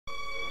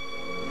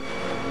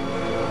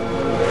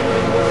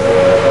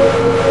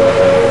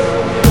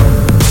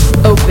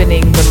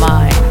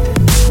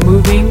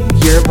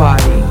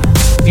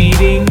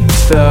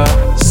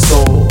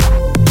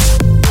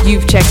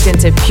checked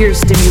into Pure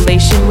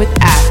Stimulation with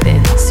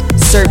Athens,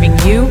 serving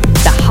you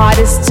the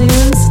hottest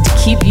tunes to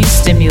keep you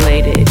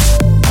stimulated.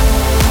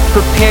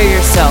 Prepare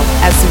yourself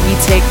as we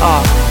take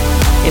off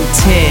in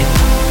 10,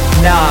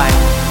 9,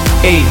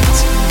 8,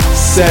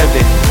 7,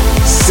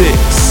 6,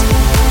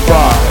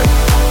 5,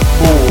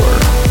 4,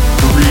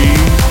 3,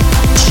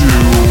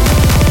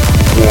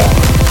 2,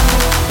 1.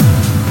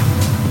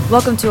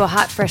 Welcome to a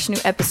hot, fresh new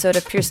episode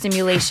of Pure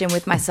Stimulation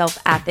with myself,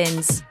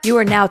 Athens. You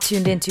are now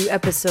tuned into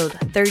episode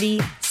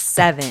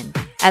 37.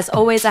 As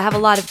always, I have a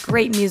lot of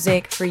great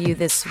music for you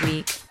this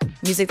week.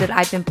 Music that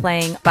I've been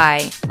playing by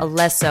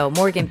Alesso,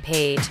 Morgan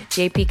Page,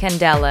 JP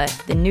Candela,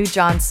 The New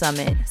John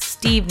Summit,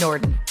 Steve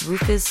Norton,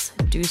 Rufus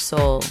Du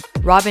Sol,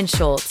 Robin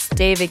Schultz,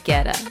 David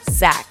Guetta,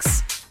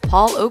 Zax,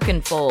 Paul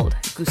Oakenfold,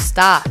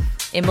 Gustav,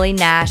 Emily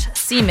Nash,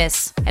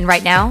 Seamus, and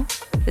right now,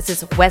 this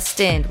is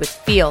West End with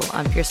Feel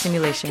on Pure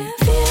Stimulation.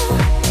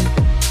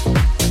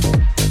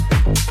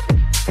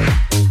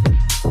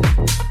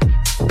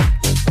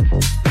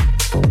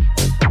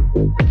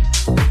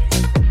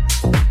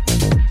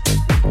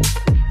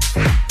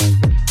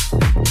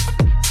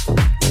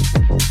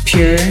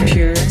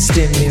 Pure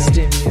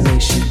stimulation.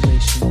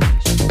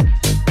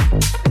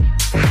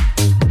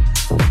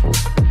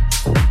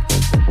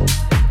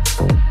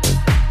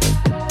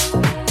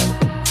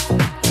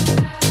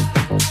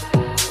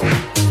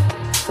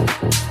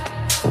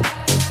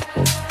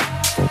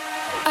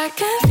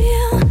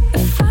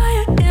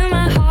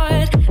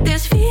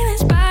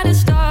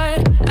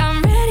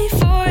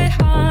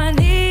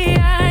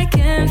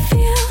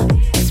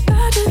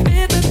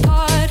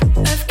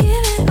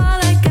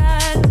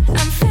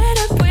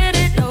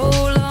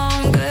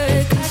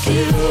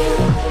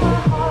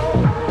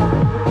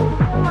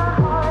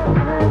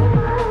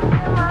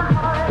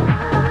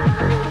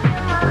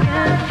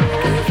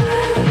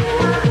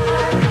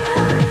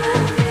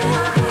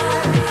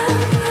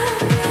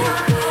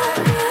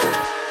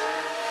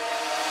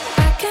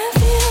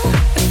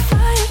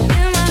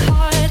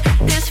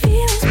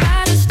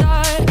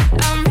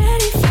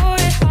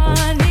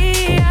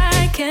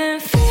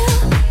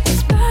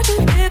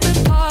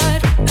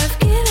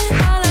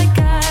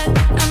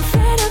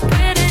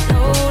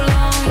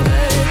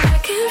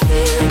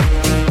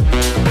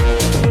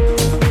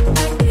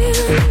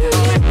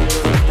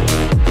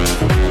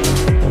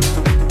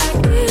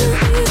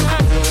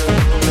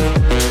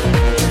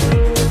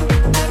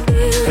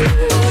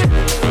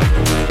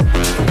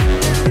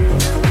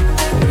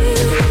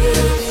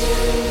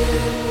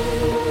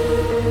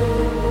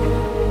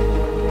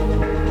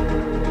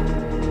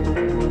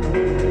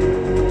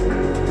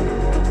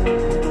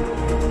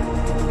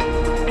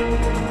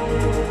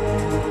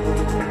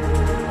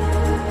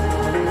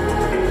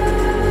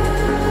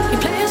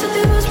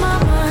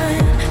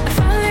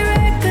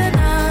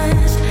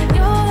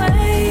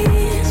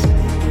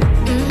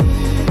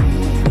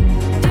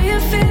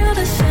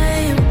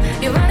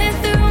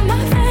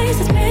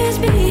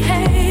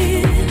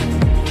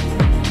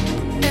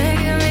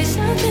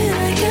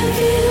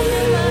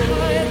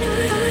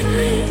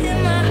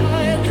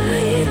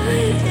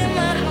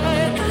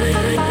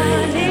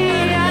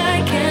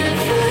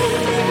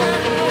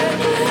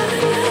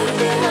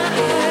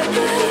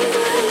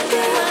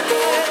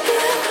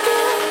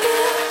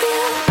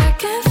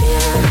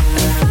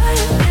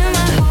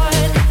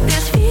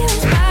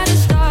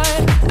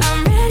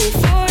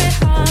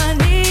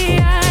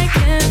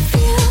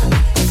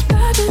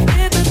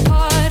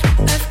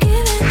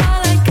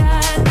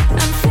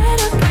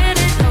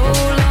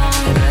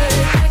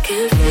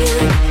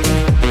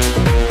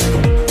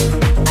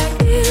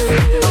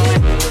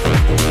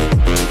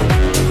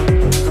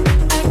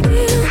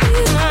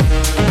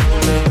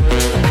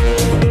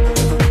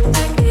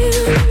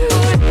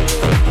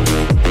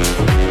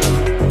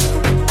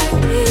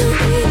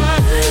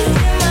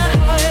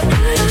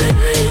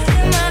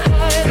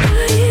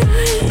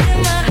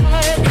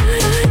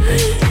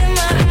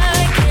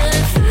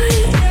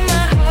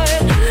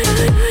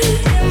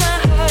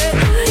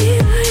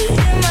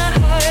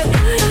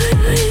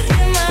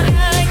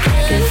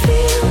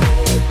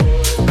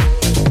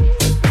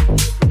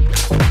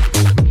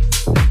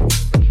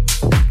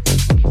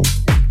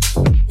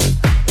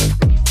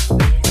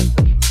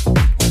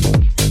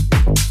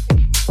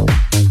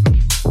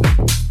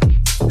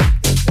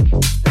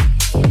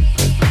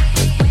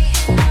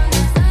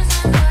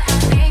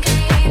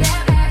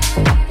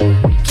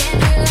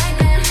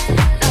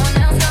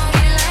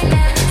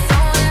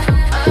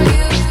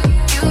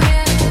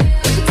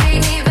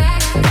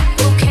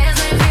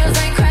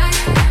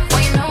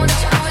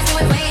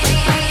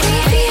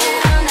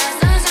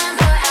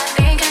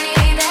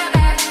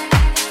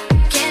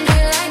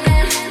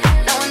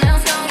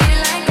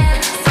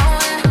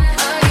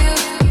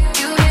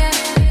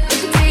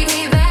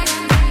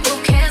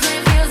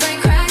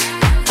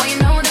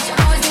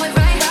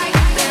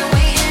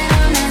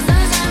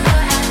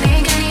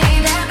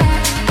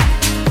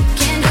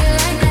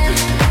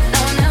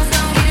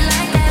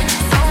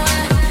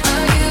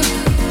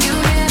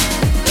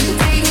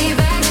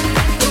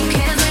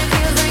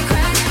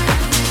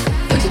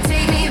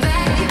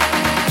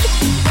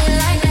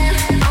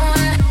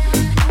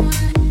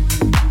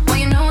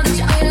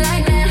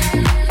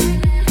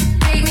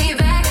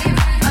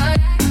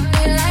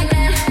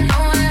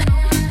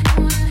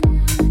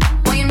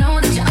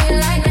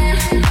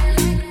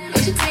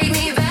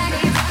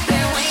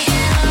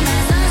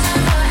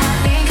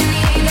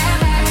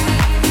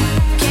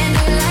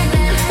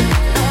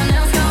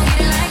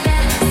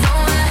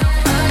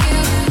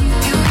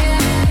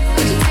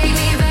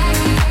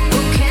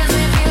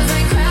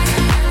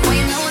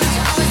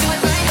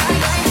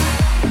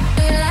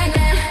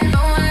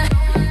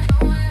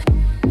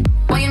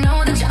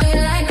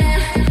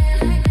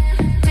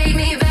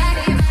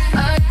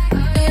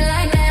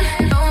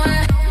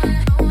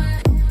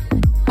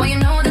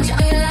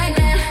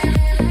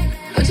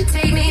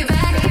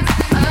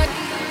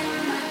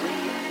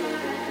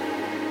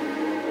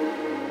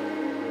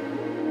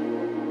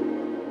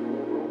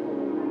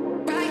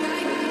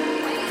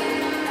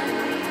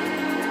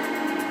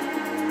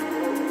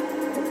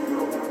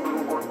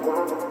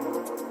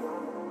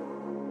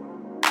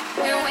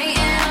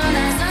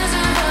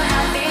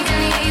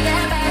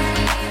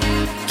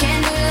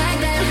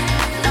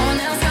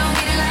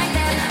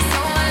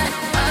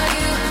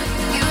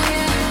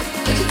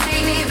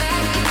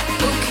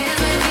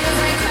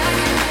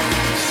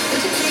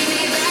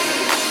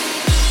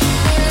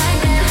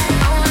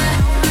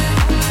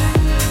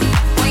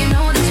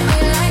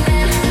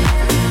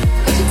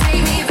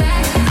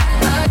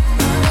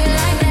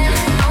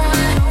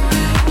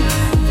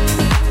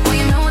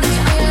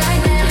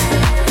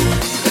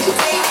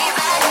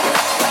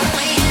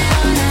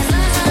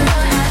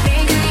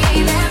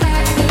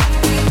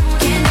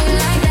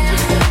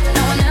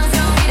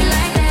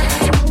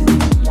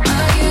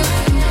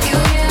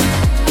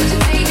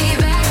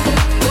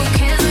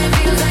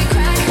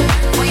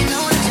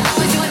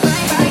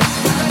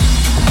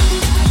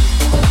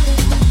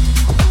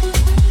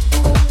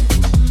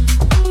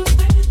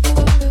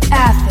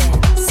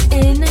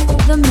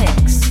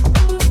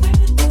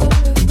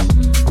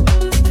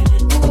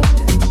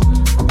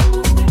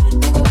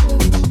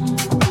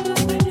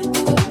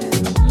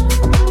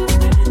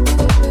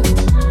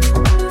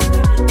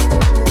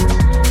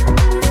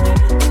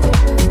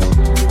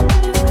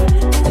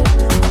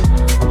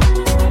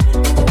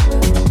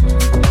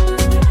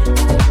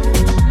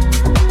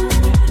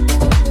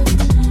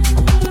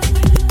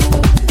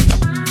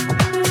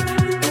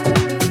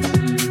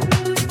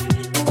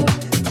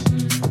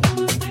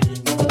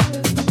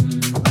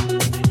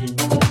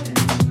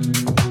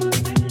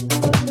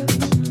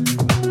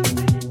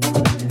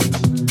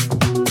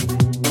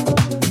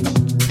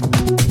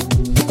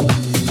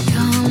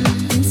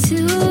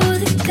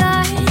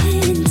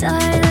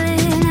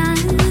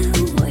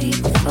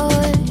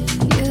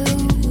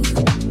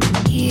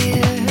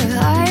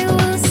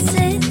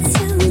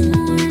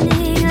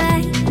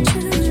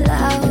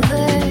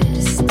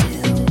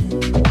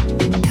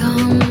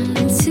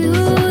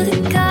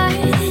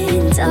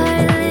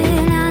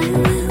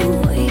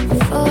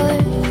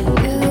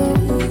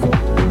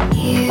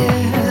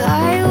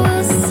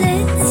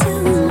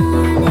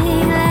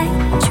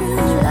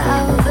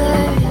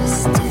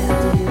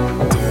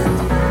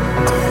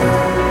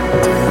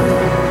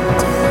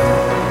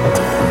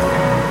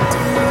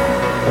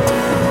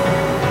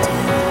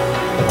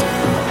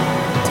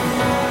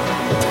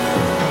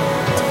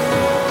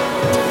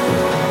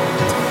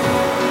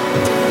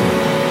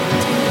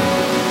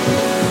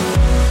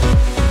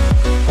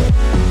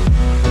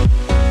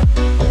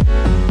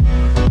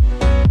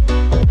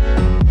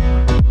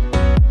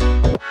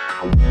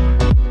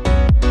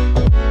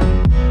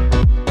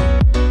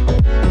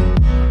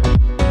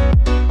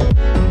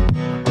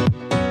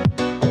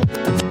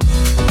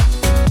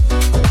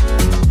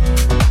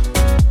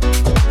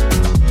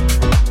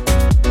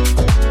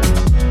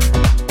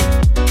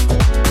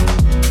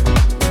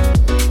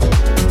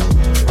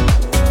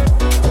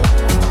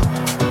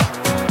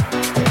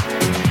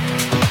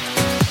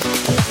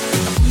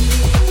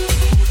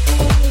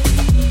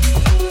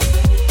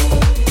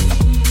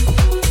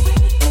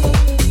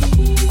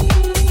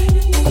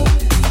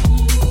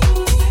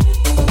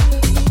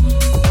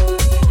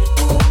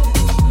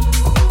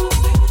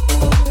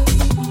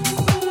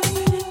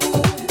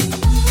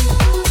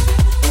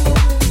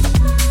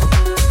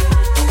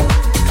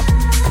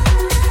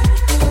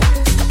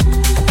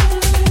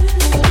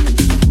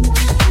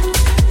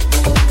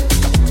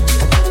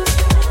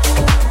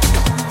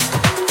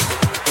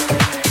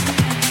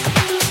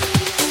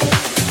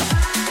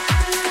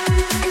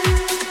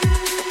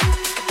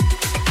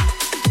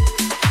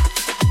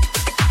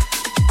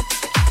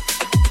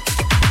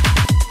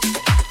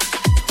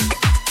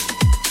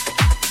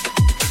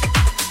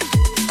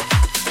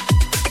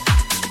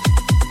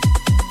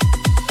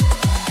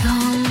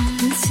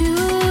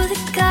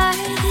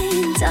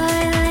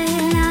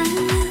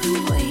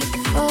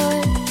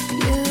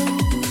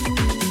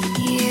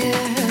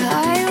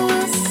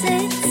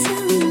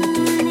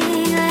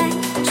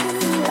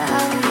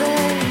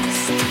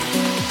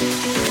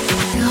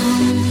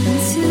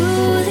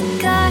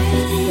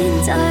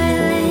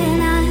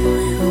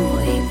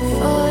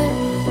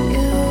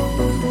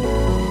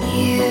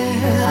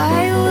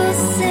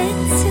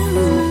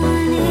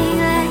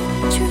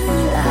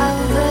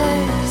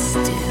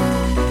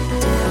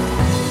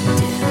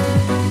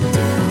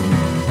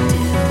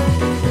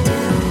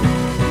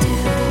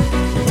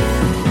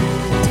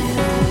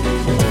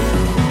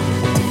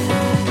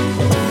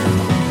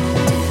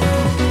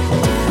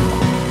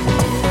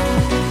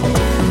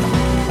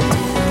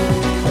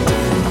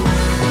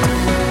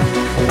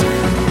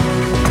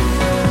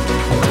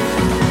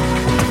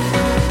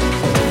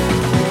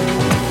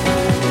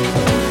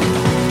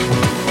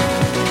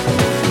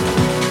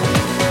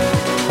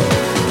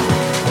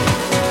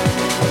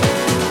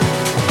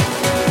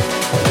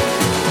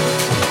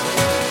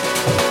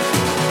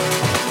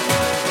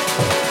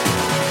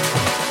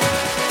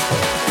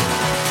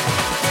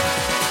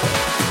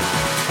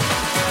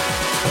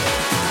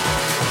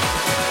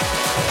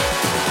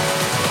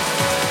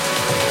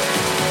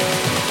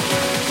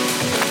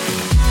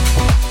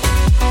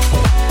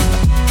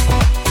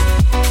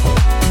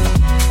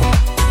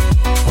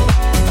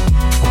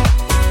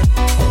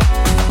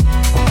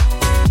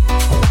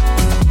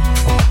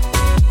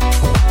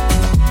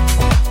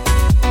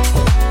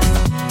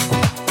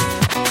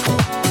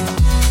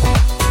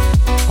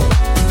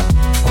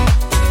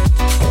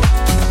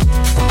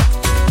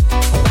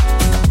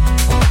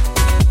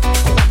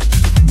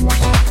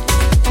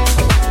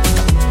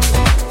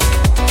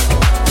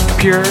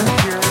 Pure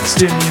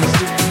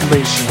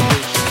stimulation.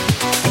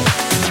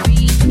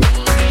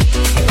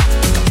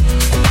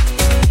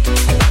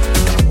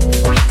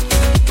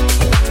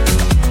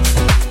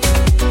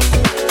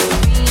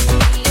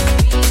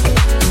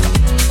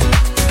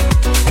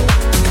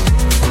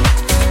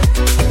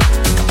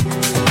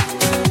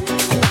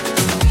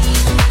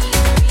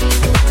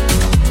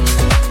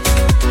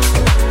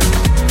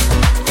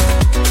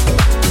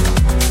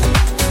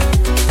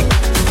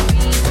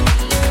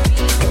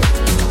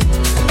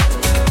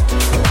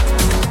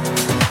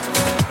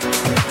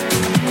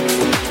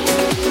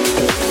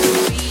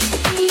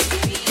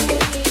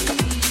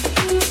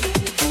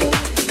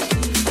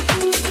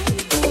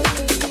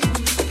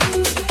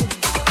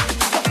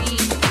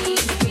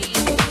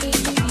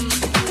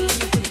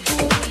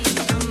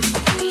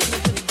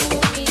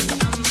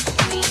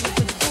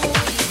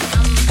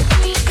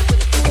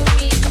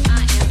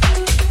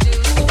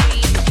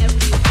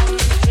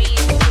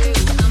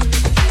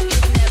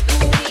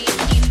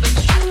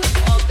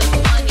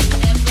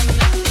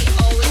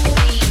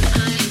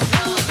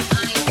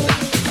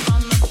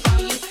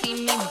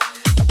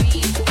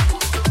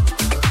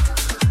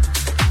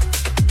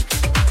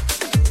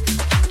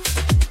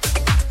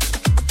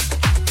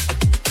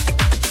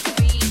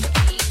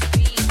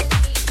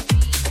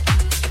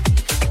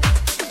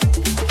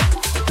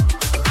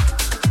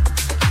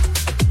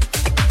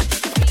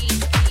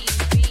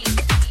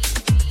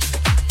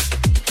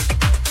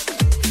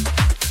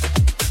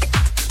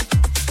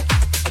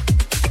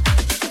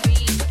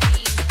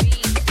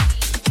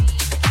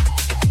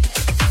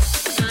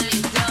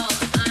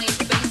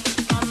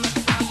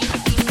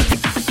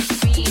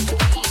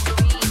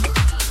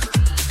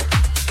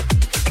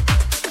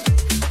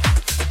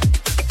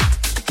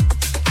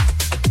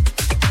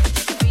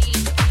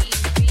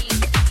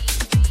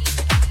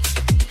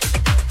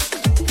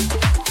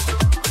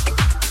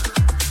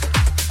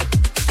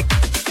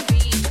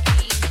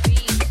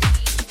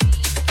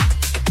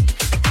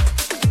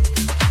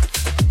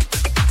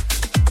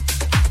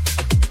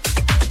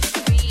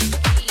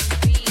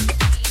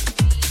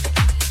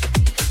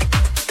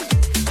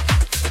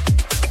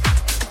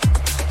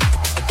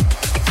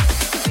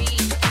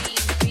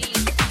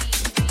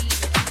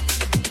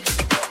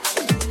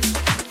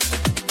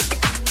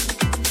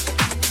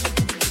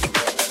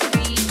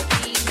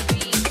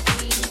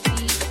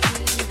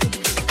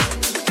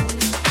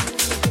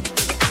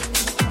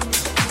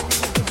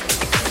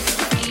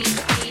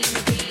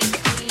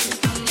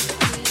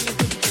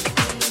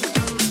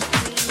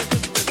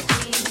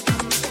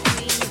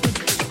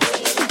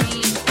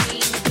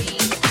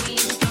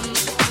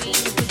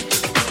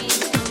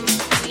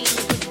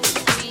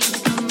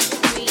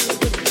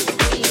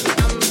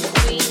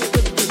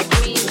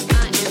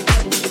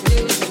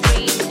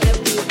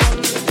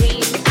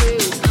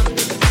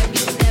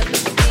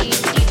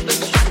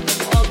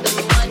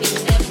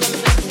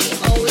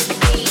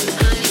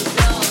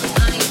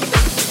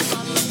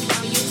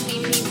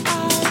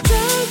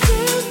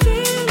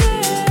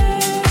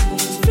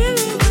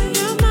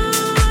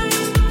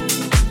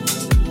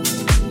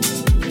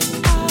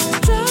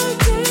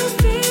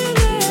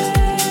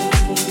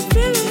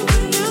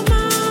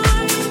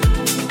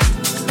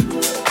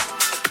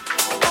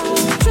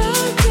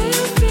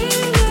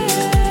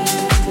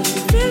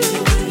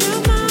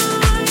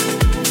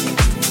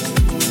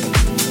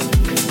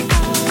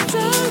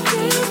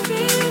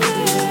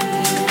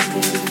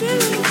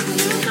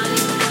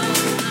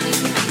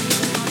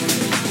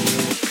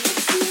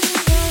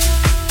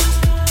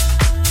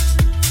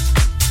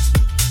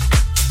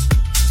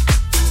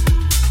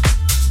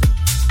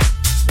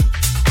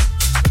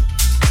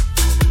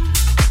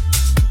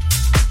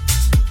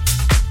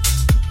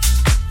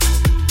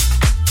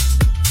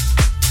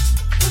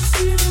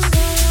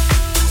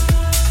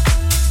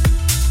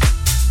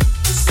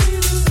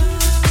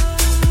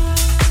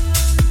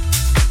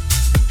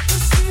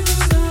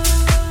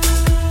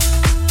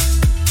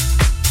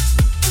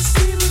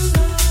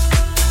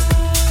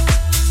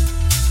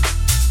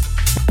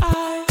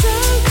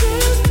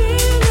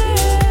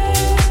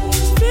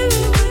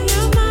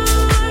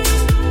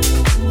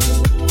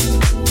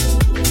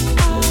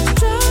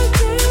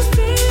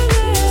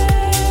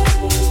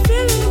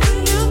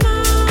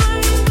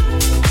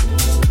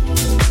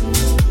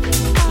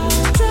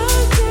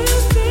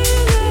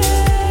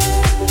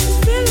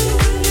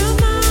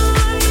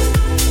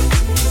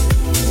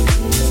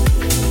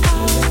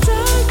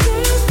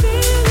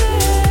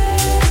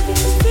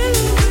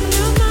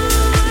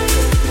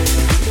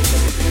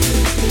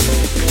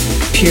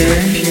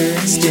 Pure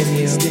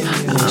stimulation.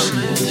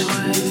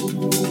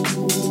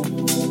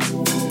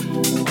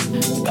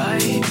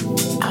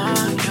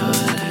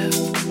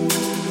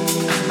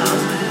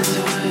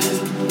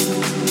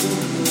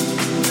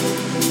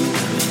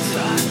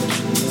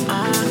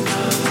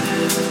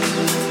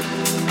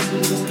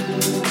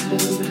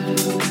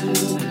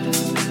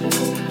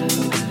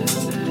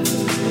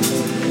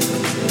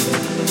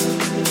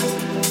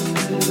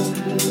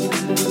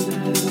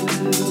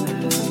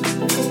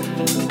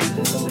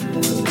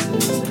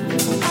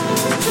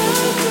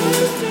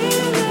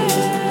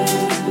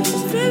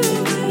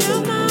 Feeling in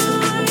your mind.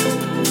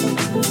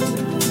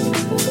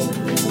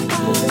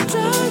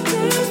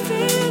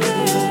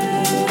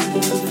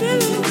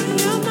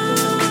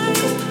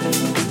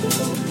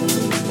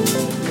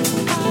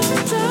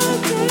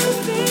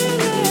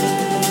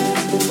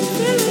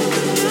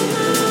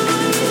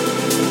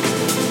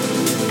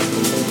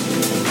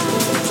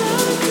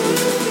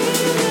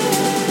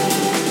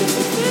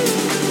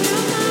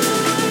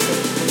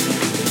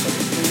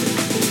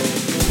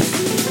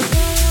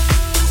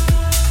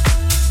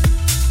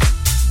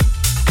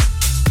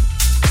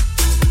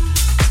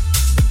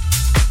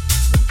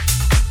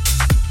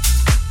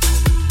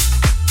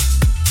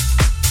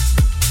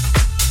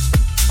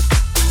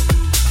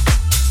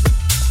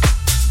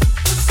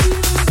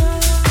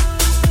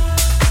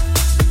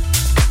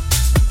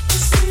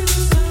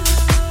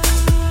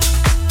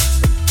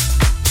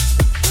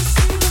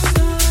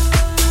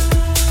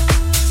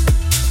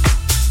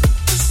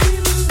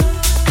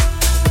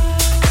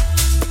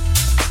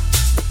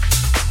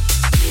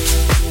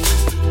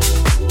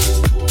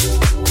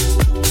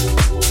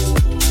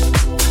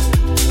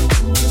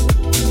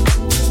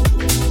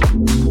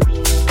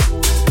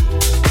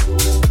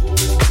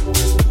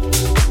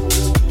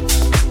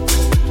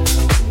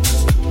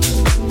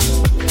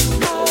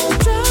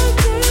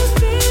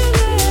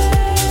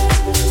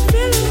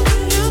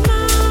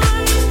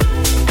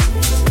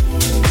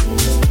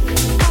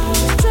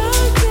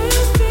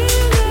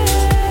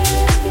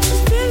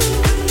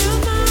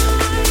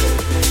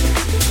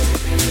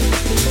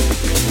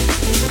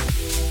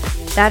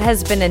 That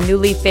has been a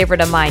newly favorite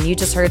of mine. You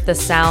just heard the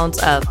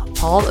sounds of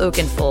Paul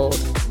Oakenfold,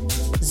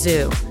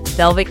 Zoo,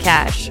 Velvet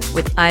Cash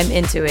with I'm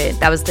Into It.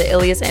 That was the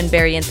Ilias and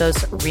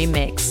Barrientos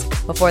remix.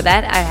 Before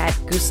that, I had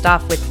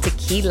Gustav with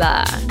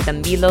Tequila, the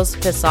Milos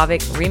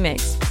Pesovic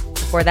remix.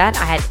 Before that,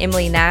 I had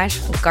Emily Nash,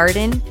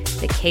 Garden,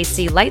 the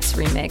KC Lights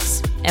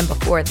remix. And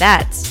before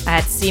that, I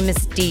had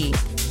Seamus D,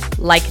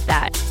 Like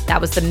That. That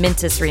was the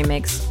Mintus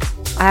remix.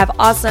 I have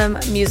awesome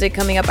music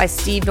coming up by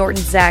Steve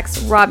Norton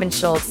Zacks, Robin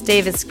Schultz,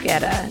 Davis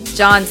Guetta,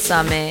 John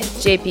Summit,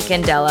 JP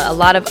Candela, a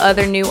lot of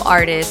other new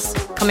artists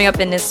coming up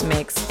in this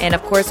mix. And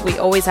of course, we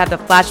always have the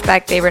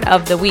flashback favorite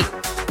of the week.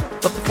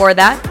 But before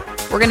that,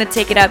 we're going to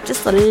take it up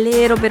just a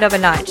little bit of a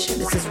notch.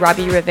 This is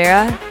Robbie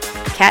Rivera,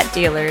 Cat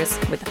Dealers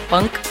with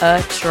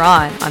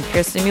Funk-a-Tron on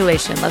Pure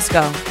Stimulation. Let's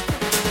go.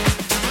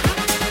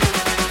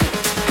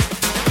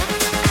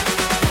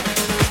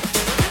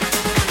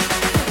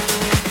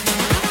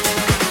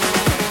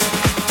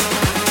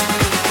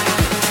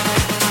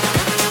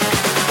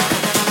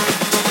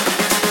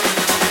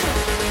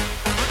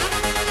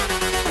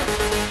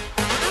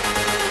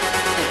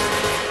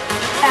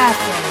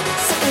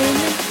 Athens in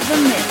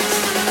the mix.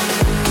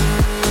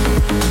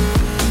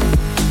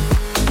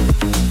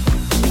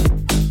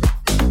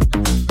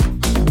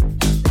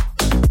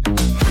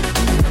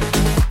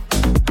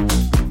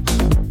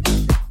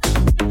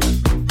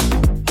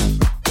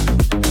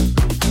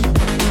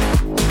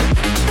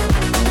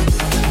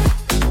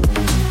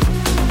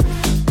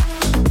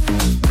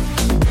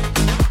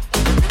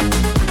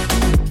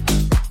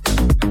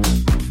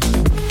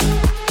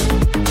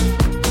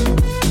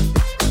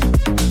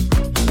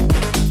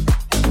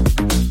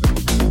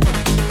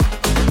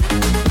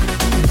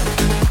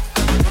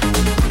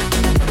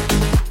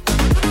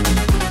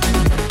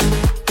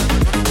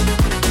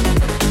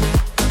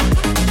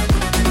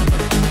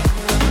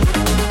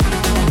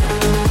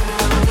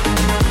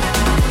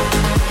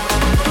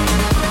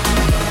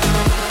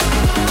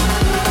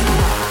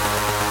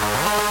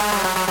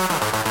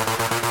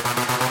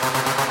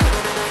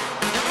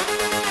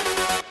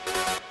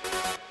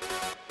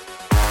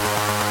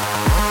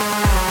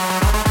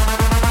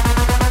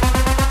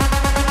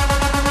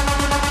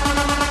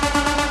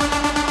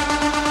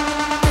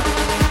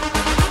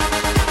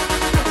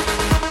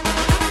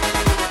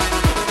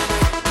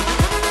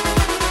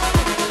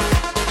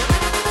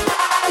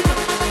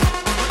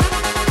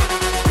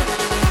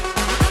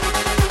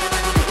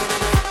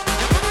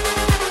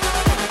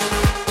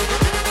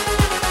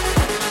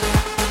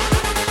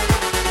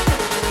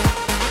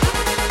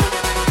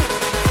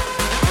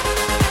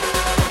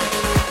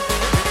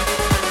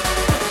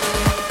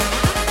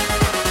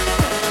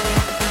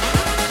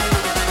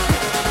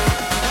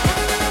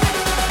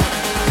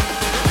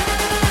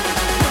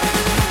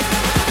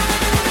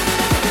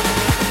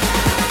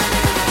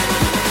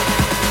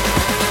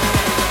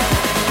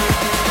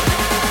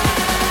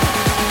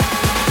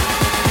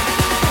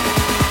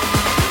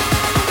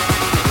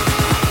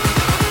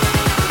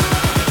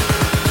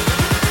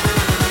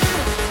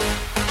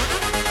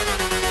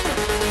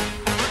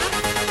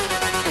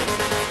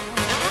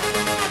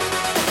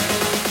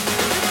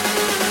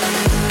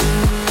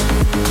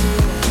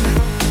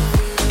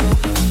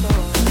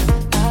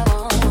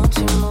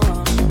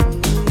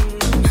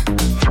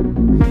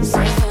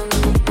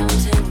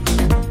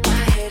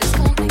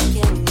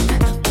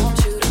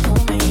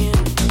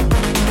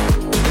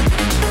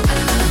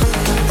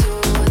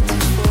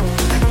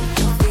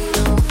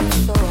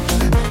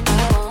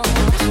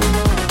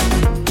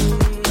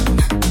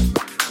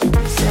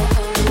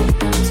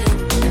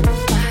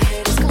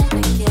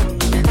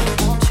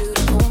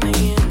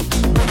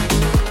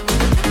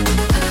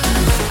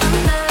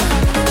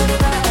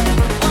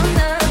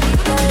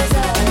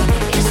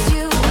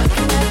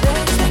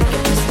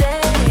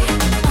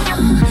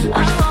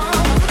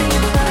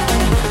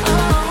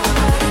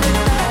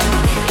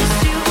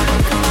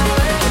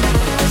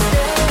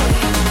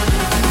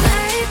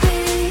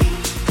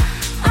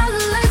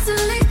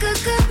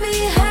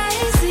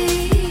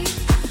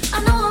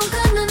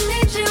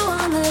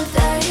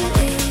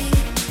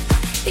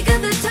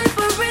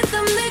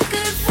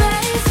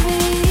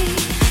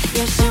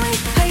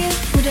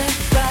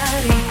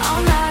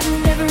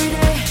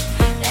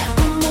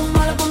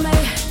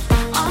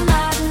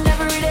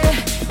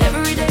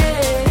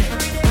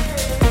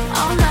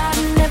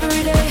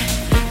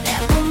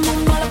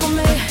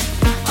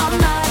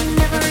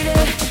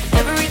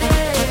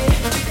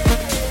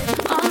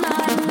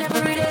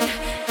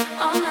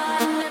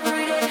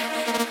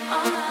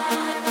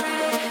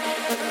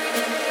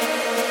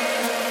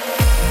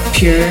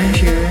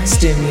 Pure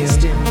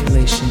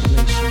stimulation.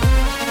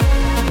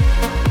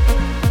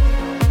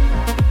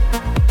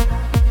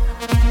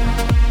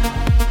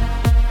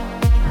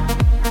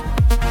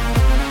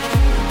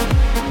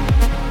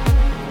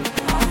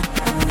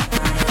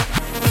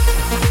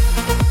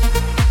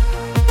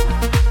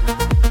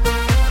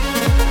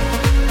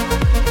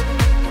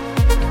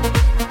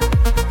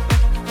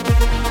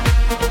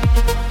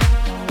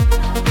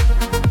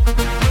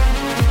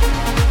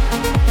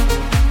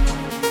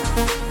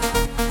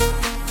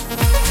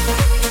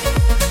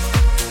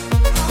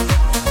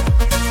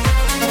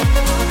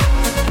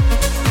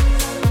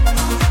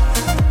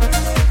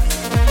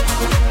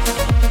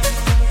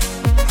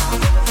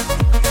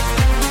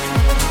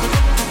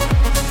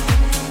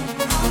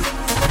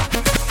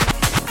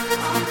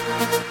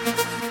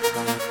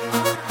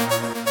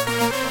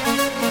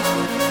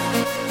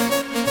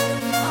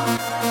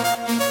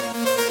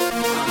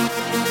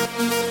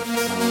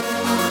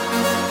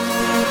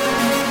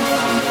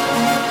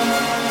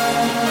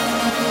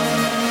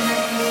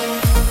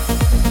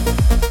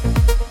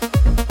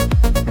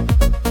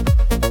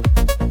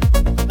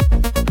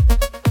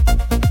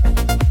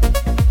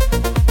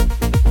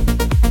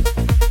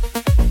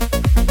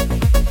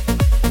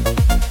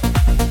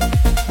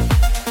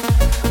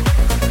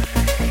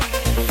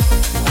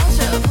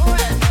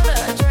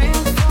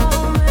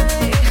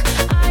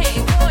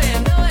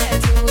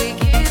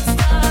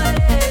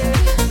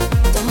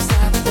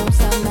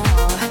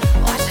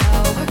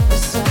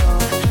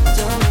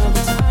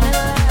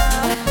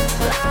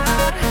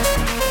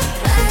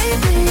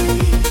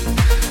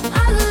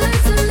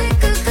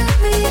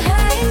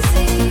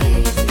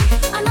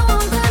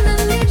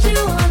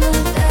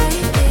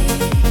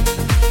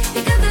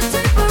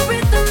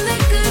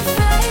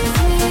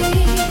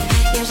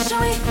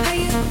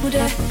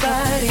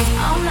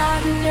 All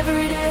night and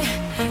every day,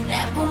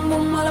 that boom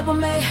boom all up on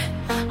me.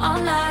 All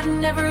night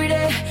and every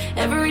day,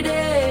 every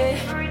day.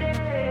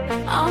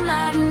 All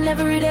night and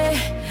every day,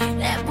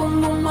 that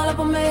boom boom all up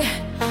on me.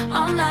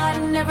 All night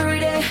and every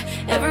day,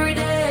 every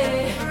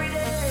day.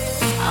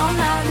 All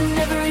night and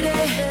every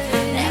day,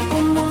 that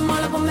boom boom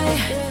all up on me.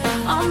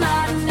 All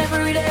night and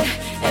every day,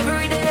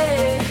 every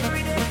day.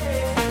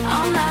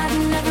 All night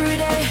and every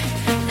day,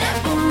 that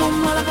boom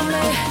boom all up on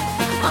me.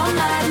 All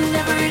night and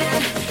every day,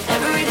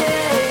 every day.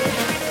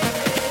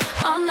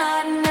 All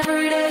night and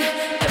every day,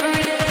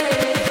 every day.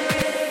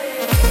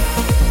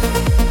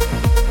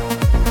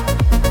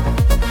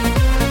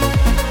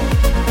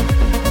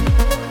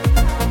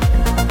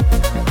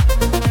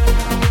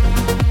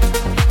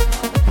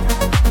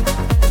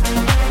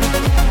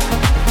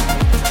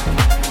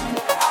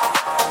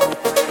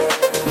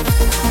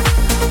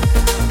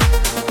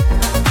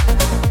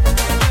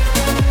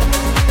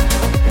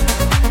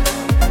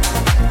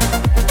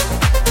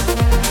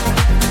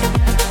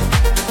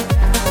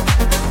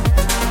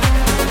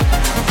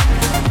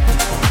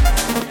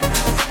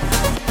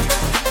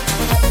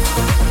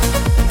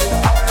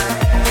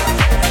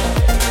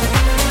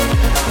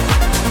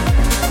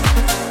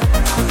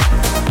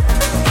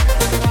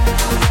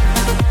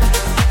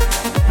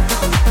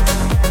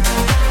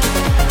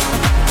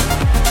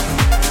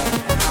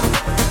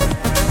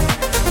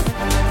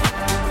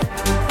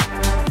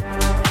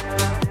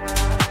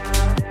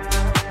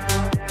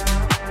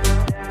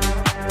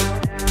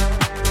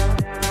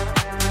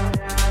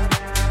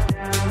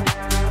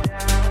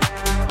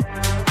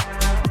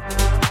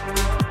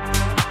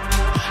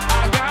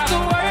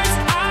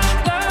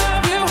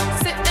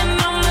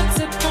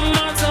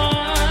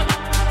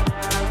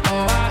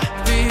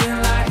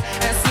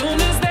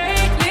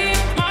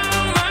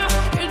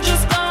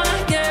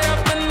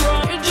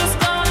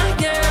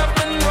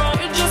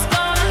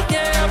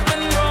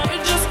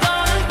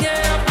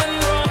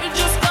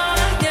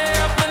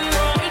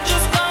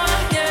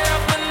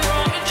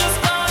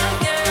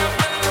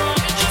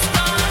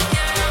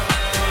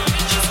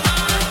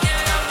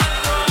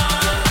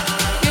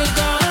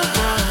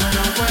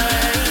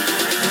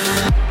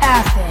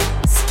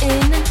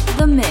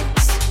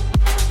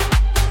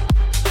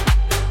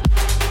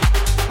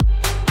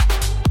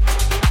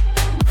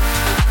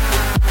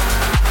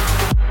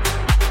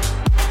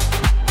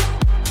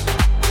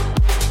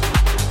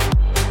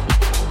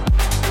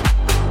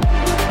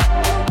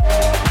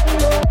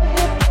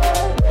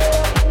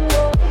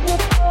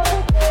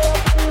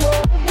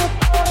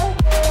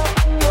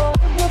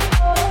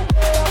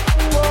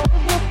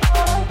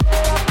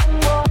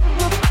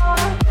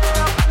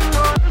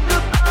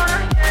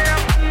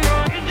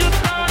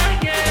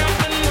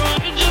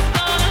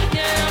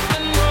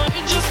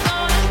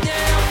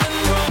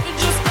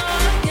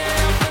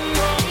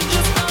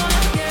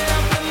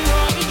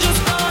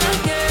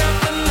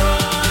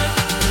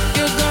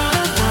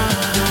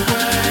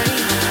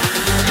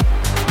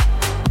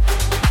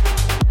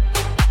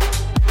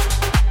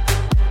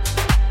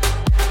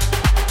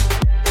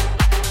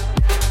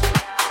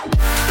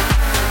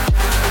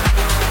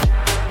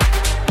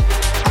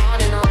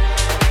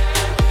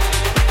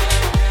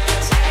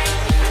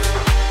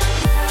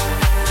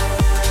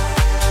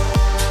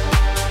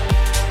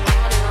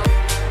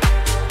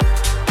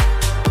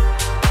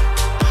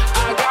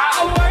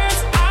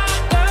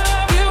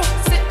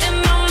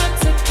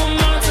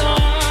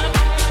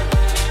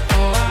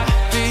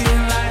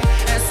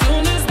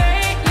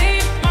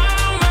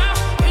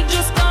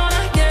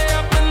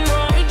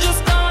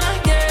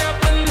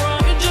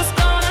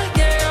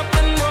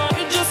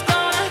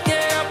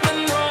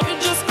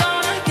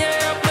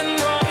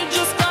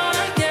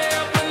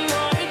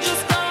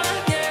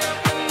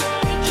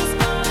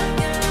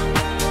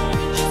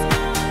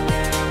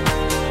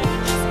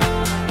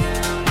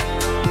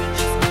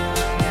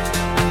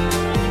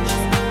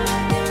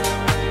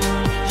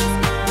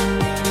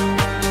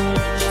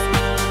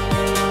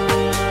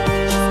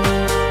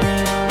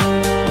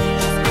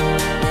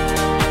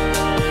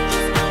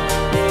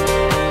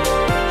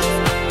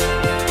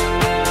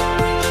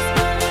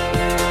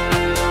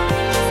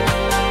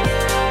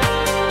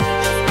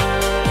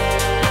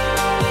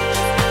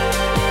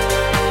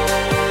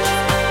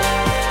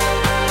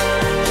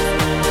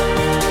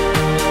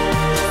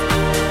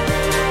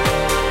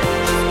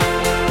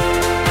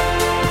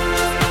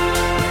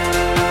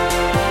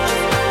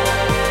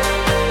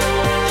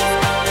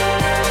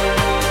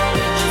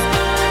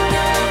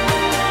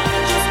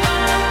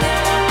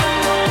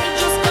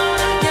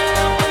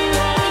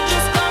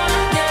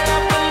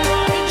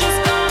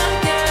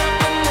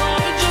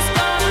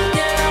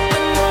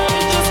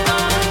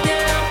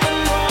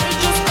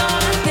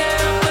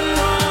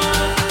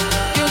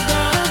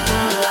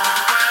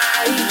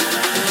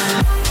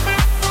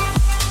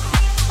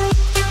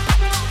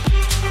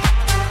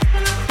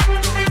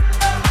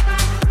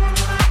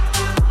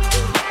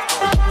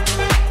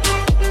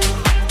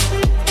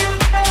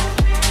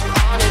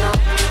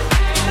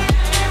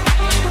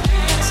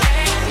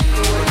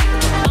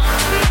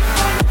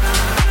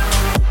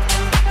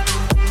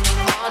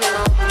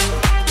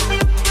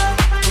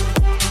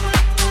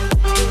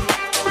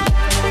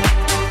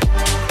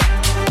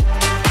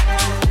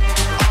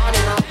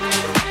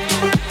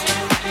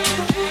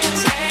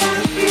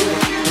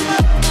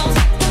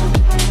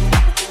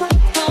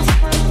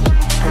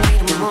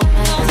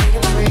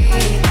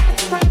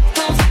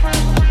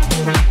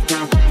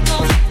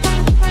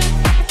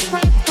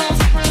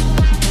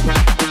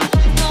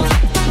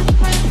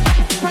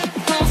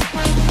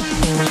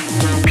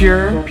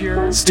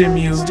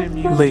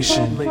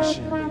 Stimulation. Let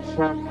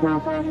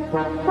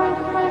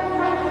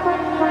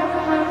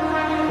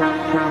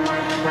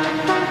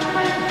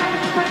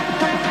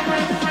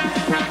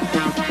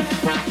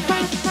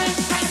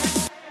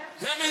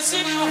me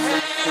see your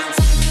hands.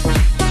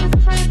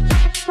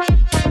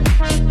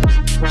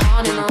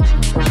 On and on.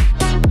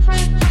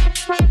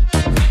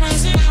 Let me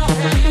see your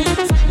hands.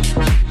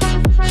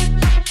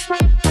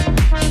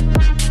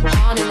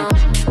 On and on.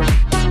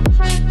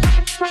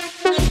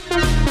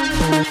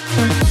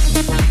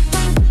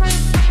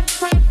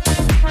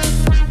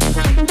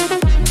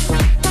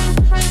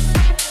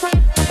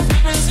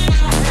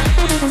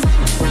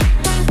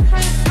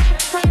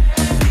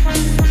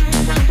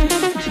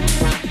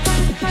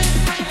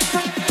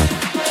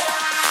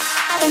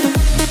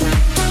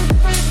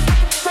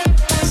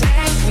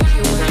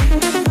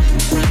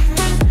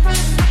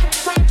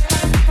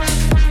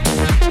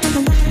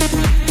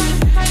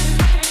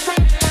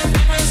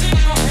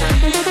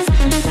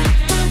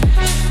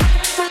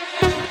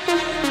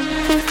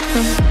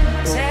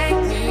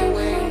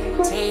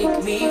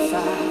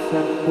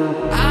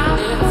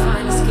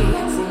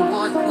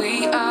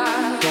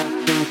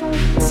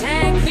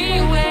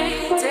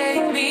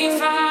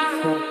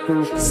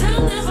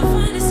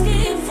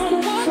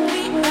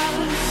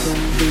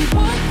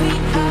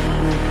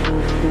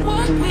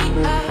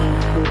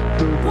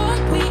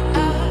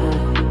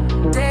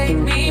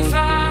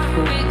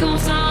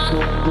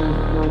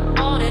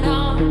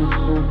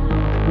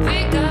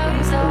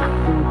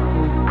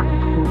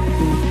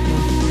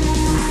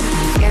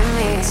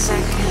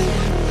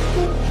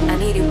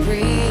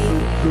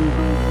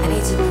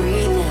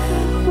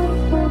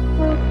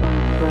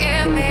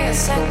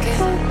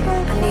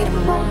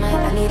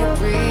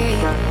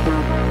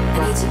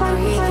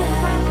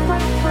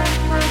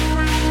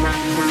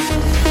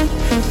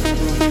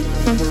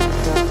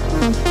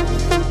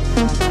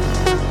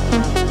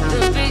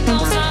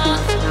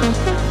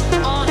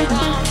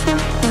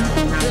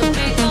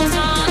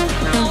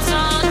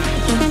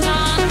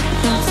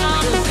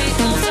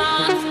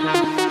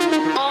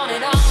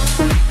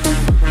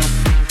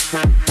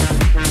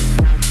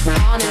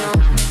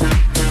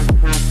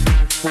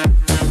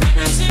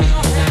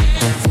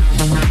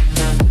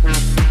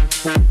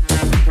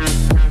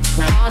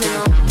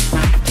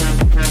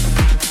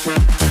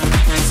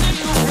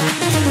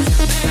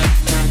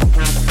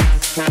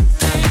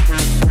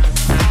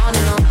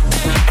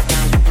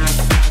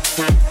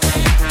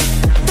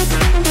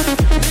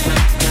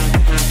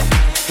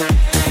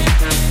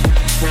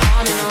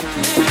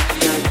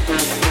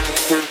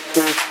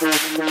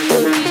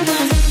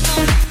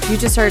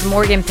 Just heard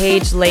Morgan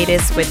Page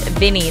latest with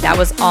Vinny. That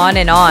was On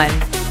and On.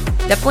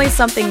 Definitely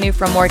something new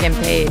from Morgan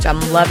Page. I'm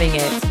loving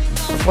it.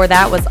 Before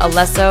that was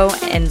Alesso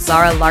and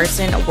Zara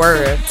Larsson,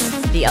 Words,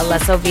 the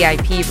Alesso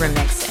VIP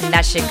remix, and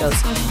that shit goes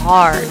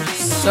hard.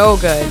 So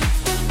good.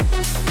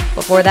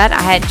 Before that,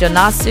 I had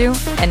Jonasu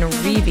and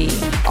Rivi,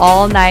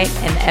 All Night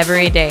and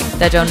Every Day,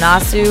 the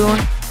Jonasu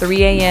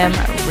 3 a.m.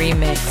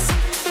 remix.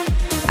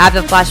 I have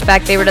the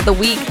flashback favorite of the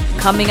week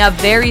coming up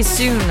very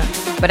soon.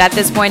 But at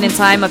this point in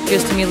time of Pure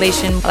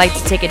Stimulation, I like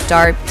to take it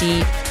dark,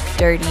 deep,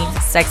 dirty,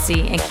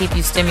 sexy, and keep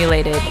you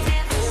stimulated.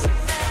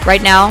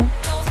 Right now,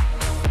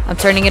 I'm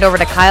turning it over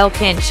to Kyle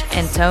Kinch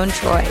and Tone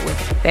Troy with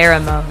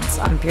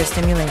Pheromones on Pure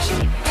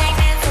Stimulation.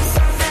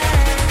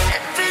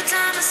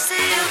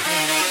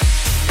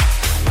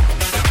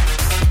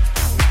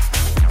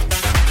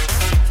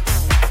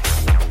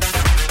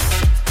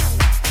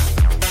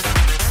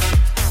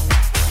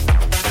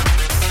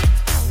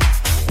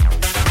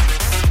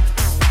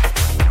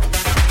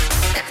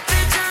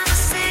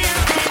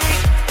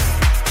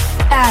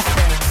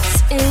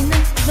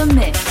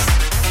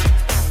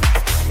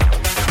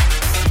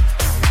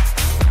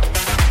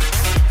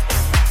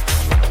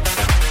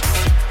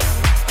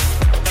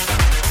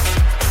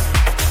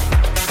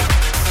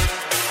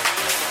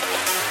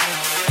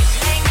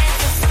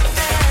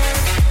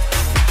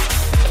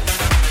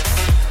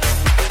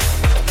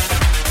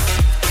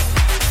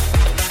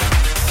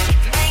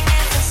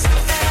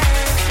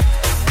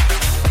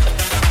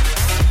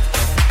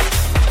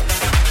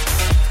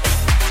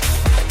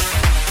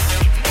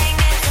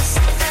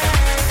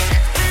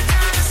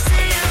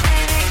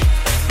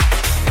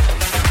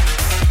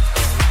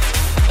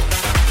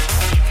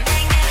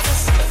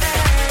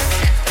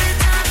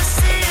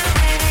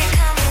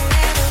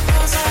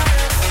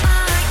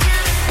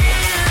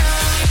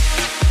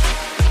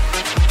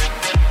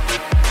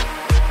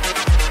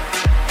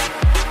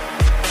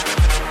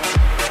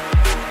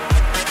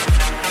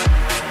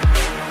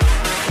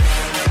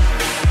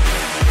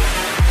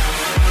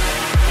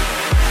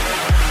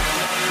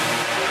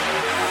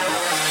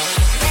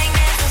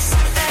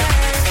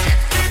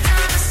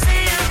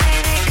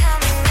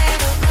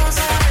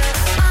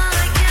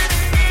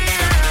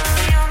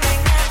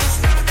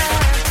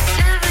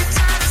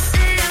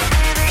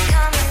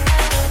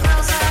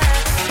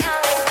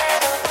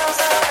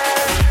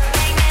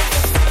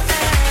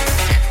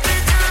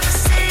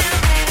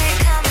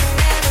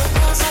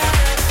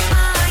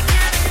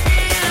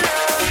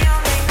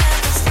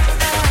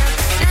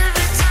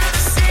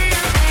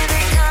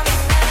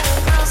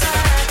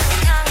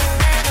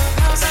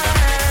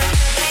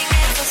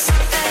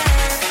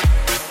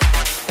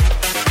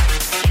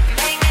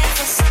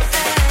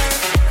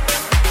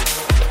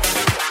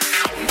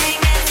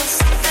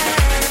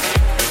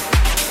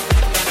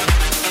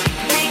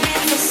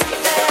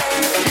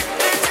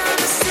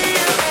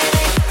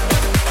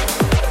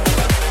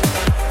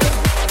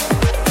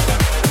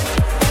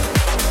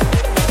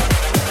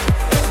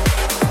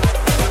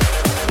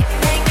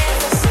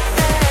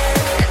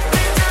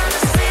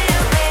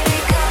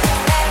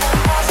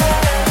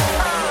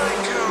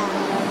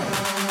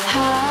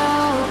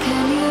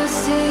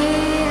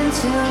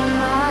 into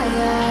my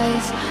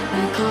eyes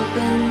like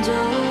open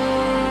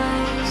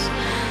doors,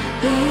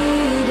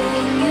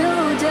 leading you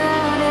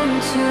down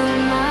into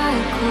my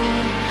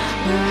core,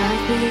 where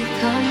I've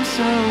become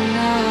so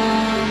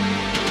numb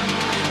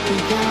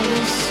without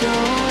a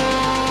soul.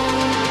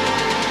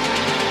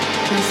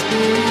 My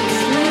spirit's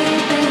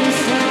sleeping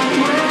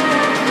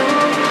somewhere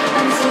cold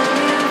until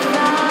you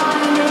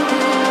find it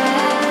there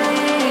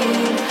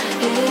and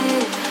lead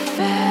it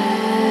back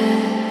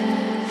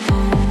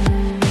home.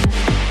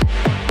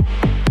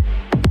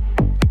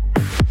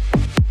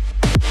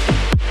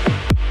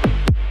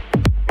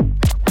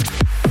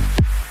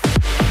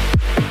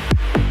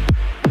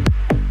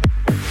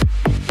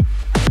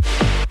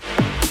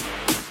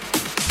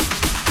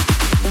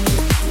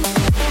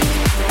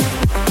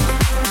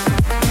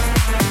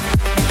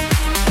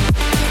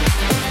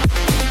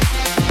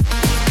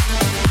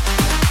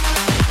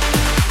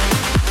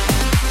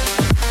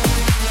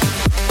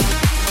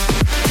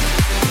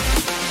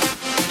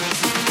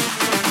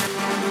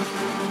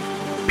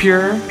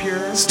 Pure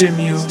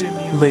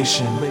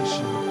stimulation.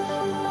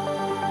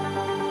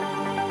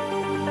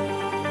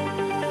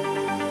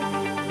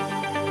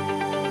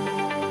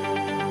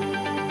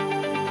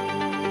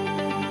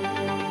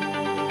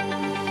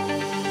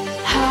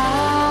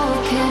 How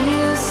can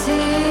you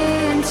see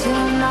into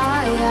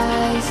my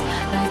eyes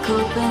like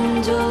open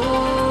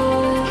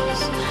doors,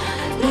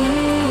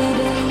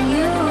 leading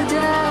you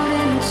down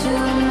into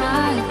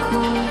my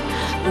core,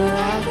 where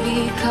I've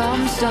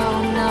become so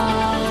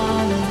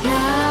numb.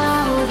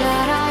 Now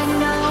that I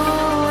know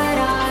what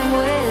I'm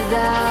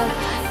without,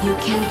 you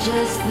can't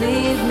just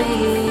leave me.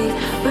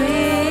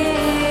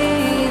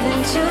 Breathe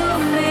into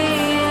me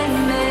and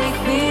make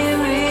me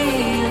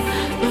real.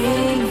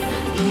 Bring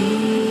me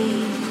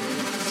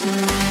to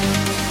life.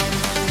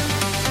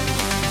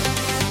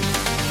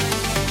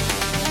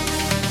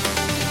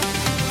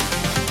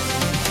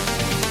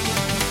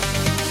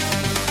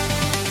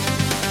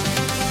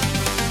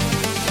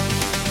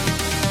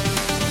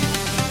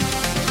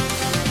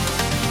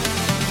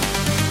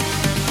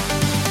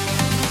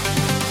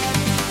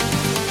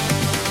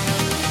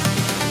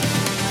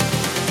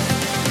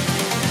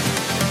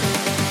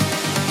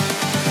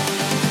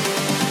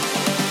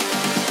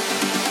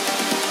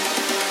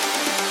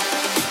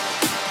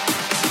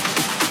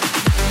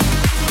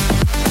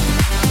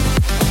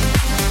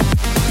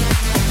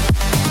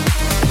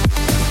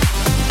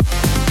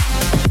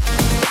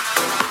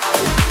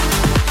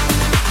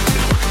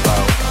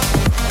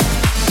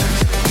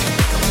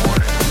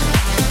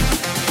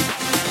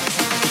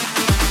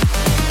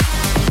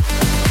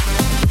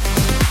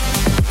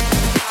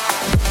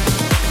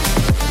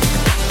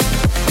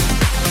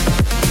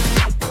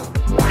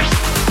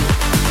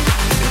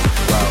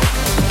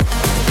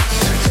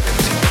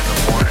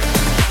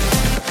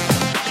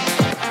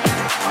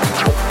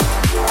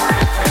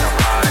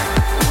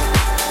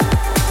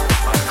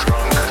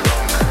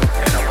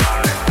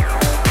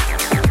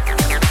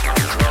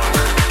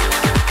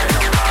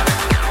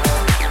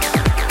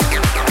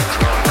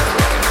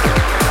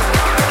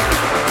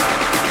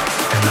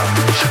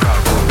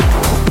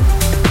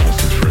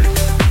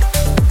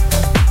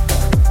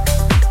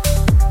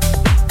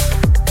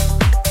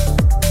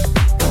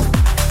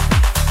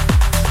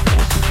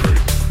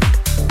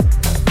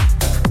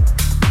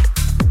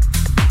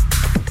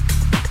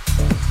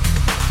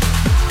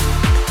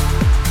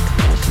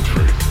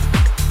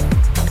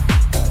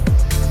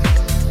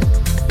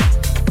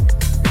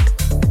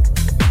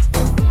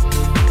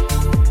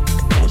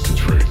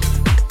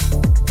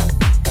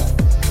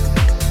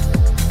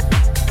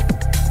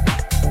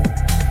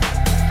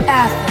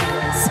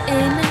 Athens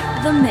in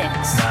the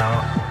mix.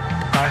 Now,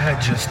 I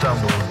had just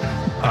stumbled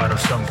out of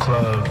some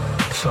club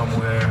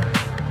somewhere.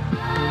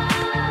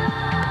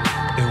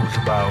 It was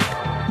about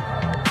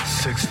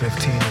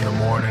 6:15 in the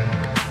morning.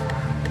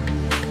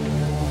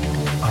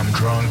 I'm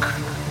drunk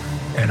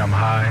and I'm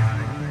high.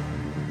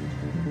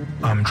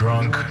 I'm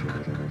drunk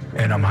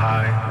and I'm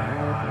high.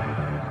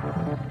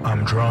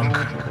 I'm drunk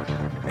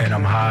and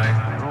I'm high.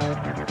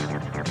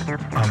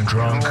 I'm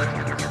drunk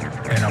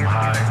and I'm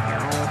high.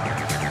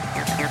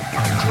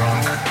 I'm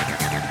drunk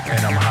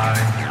and I'm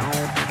high.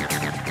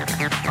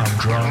 I'm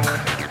drunk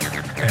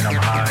and I'm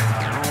high.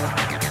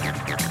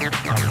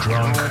 I'm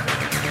drunk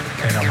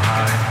and I'm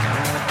high.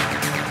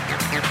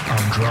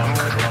 I'm drunk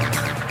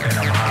and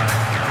I'm high.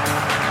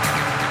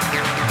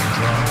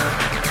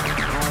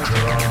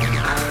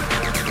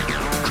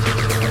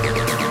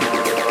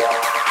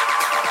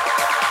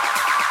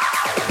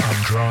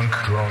 I'm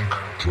drunk,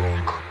 I'm drunk.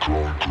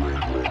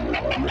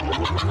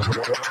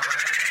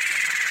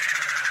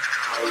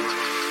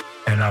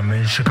 And I'm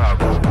in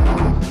Chicago.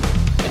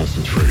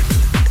 Concentrate.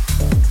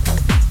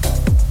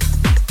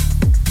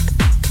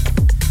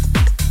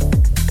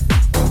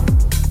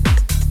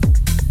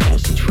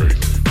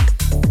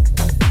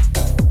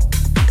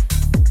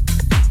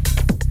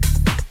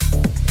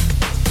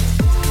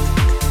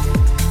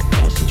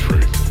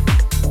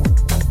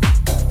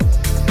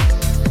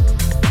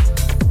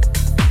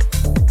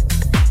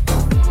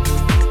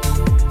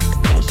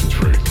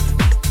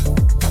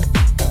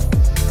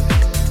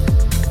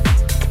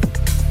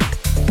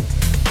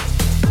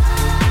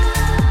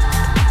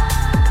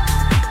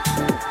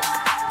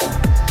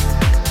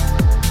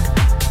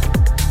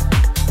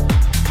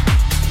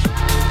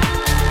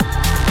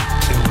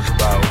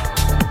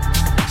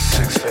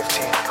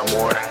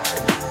 morning.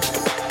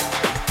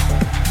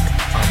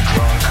 I'm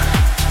drunk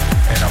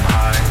and I'm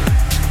high.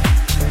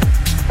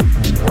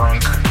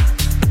 Drunk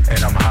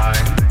and I'm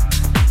high.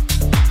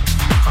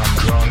 I'm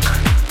drunk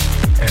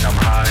and I'm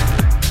high.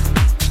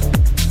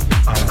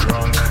 I'm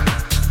drunk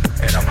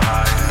and I'm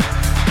high.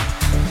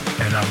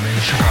 And I'm in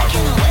Chicago.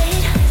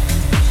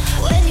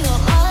 When you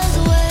are miles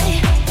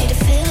away, need to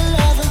feel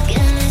love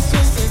again. It's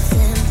just that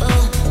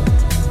simple.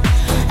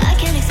 I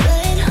can't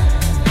explain.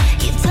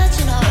 You touch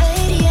and I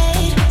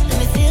radiate. Let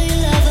me feel your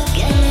love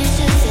again. It's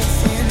just that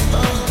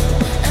simple.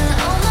 And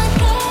oh my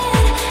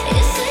God,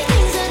 you say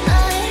things at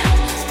night,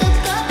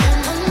 stuck up in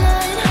my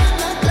mind.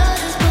 My blood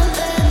is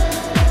pumping.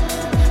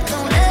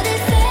 Don't let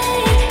it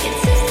fade. It's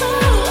too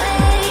far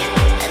away,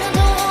 and I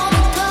don't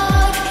wanna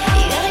talk.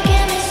 You gotta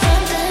give me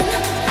something.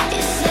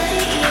 You say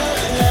your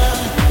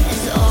love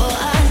is all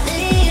I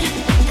need.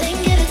 Then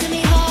give it to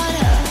me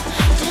harder.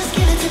 Just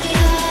give it to me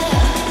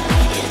harder.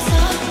 You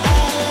talk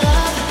about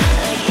love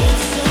like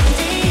it's so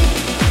deep.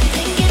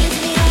 Then give it to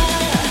me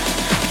harder.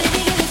 Baby,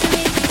 give it to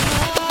me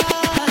harder.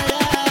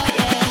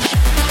 Yeah.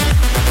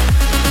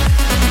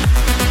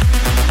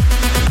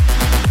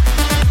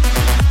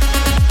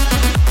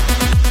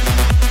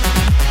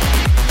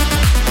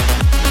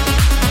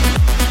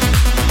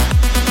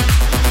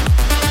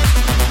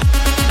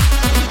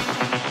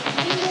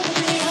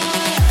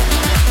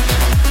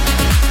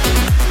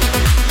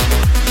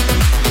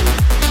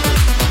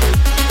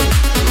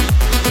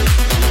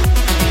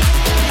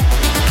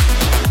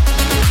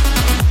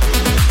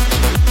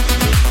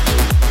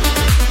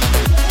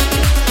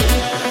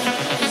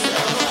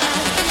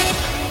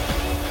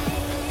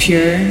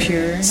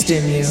 Pure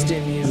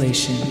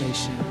stimulation.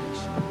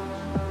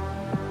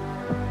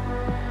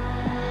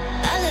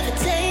 I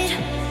levitate,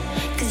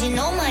 'cause you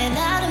know my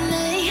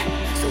anatomy.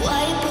 So why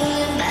you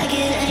pulling back?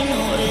 It ain't no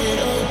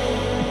riddle.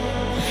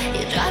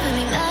 You're driving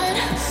me mad,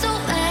 so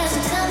mad. So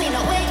tell me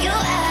now where you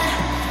at.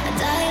 I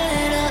die a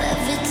little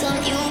every time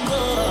you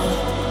go.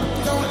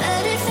 Don't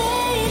let it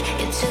fade.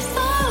 You're too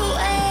far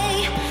away,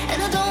 and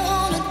I don't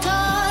wanna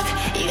talk.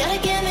 You gotta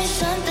give me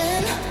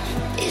something.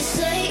 You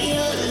say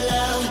your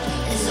love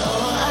is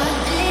all I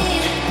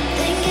need.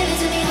 Then give it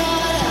to me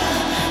harder.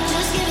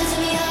 Just give it to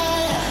me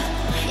harder.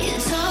 You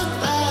talk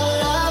about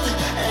love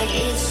like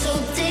it's so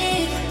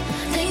deep.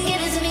 Then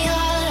give it to me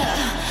harder.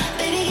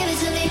 Baby, give it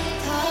to me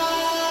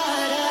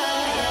harder.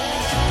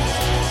 Yeah.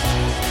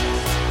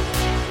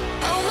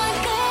 Oh my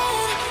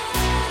God.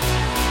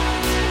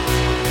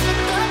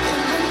 Look up in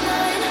my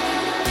mind.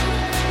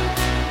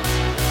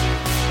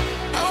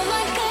 Oh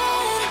my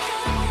God.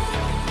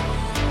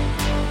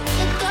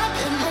 Look up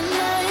in my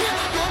mind.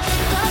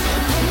 Look up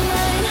in my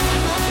mind.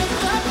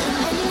 Look up in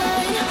my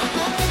mind.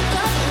 Look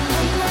up in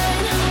my mind.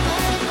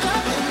 Look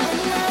up in my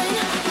mind.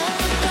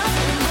 Look up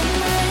in my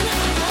mind.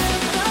 Look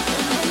up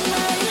in my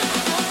mind.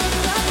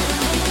 Look up in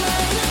my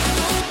mind.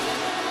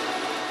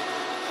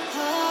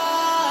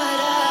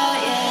 Harder,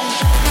 yeah.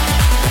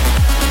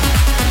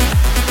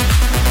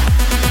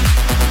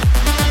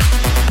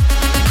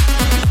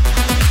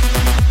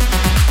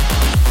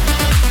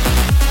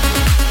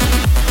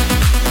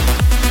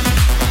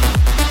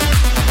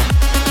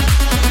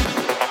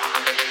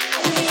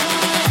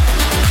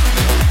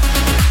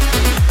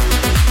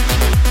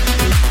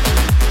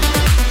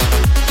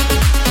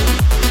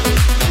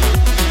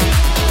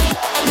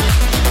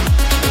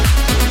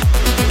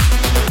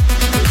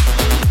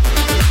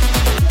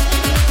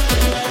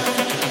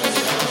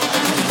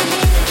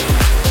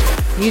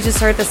 You just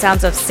heard the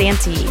sounds of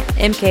Santi,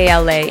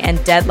 MKLA,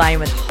 and Deadline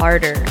with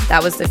Harder.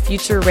 That was the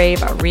Future Rave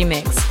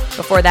remix.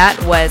 Before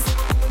that was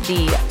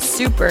the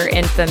super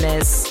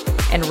infamous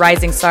and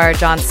rising star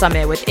John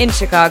Summit with In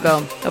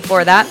Chicago.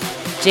 Before that,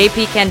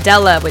 JP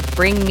Candela with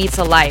Bring Me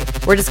to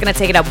Life. We're just going to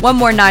take it up one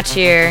more notch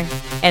here.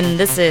 And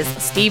this is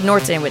Steve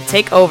Norton with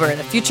Take Over,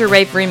 the Future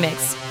Rave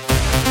remix.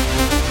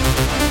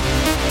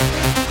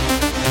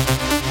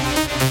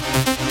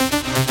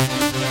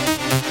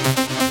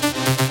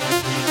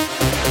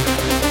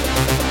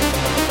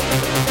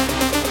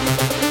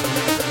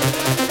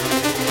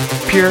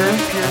 Pure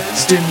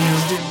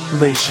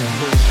stimulation.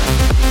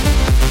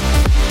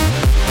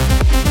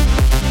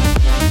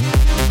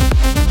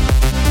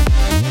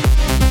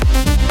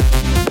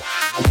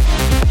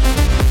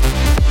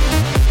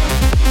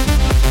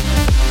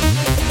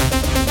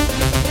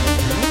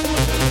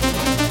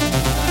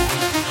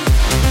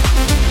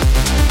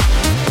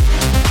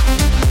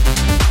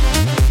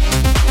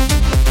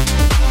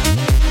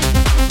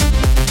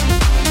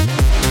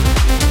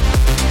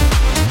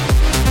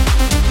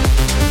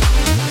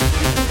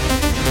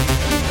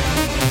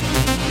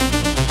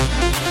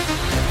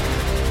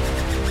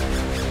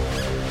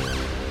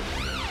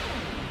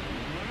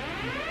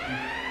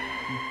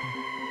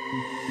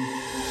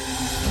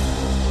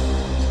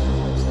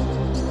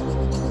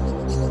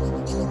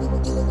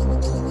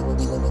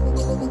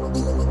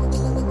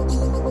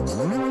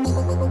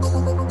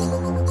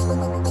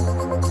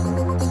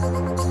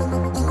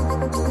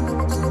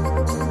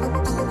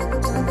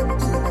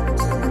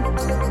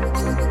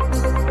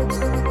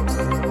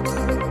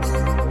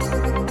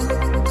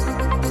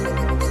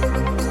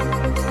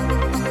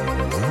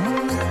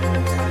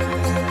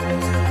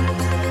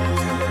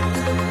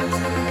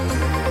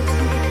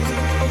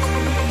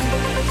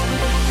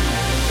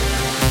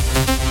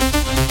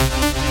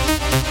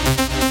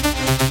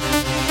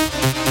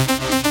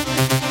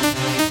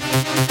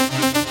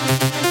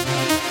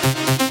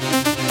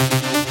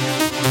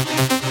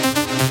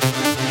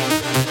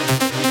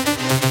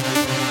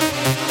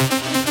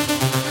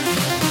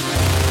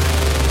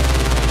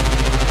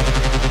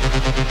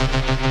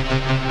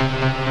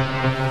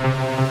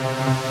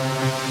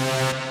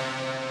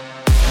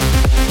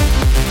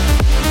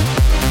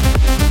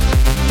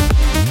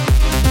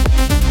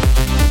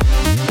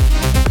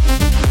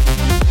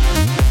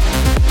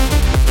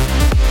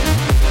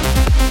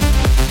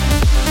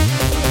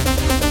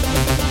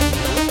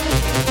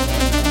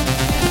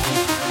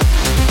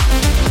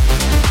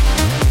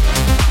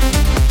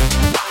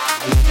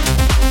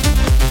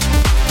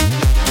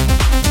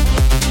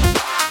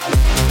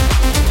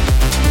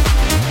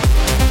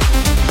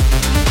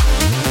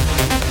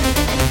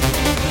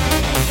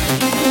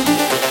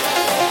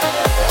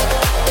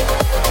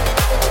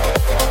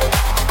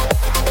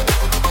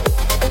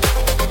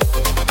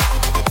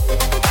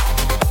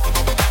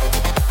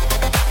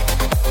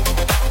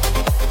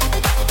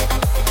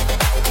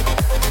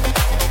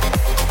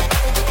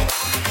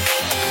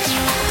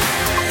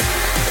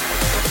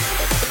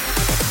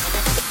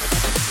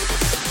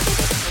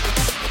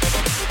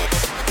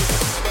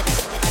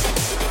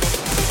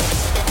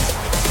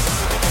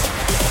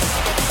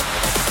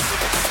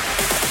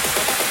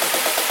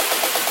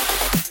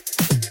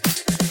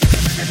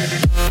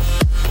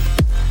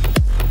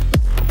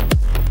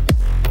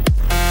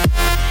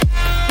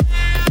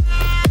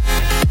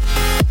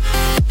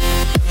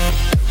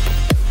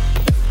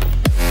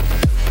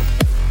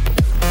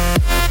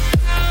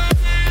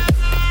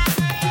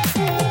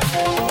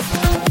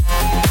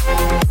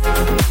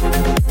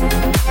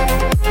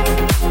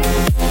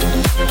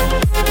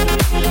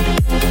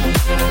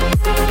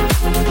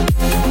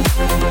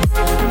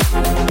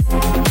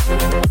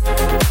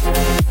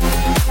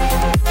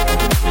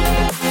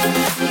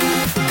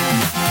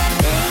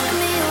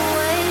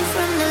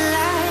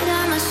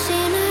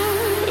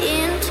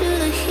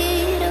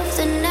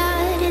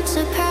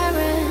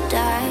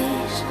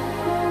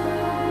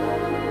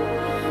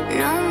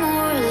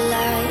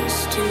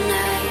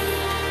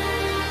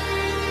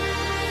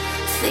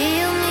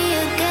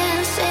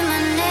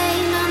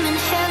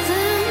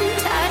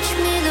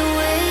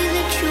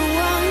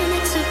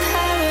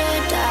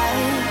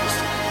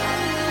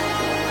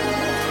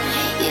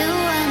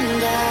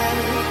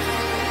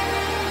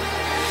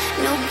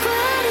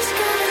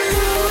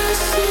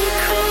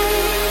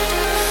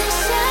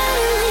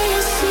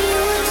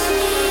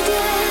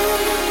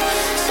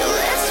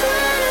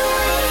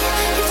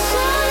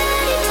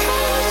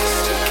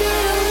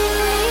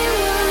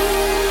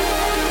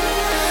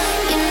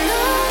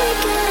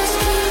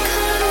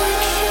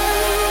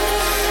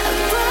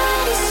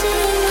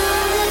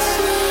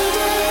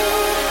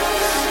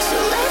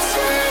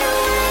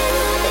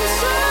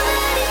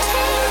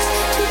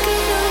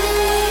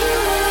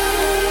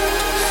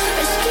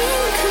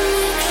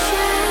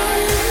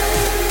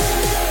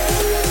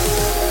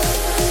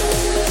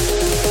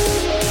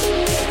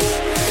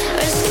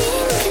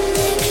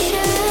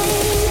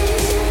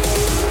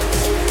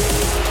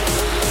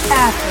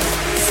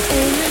 Athens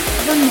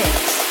in the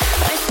mix.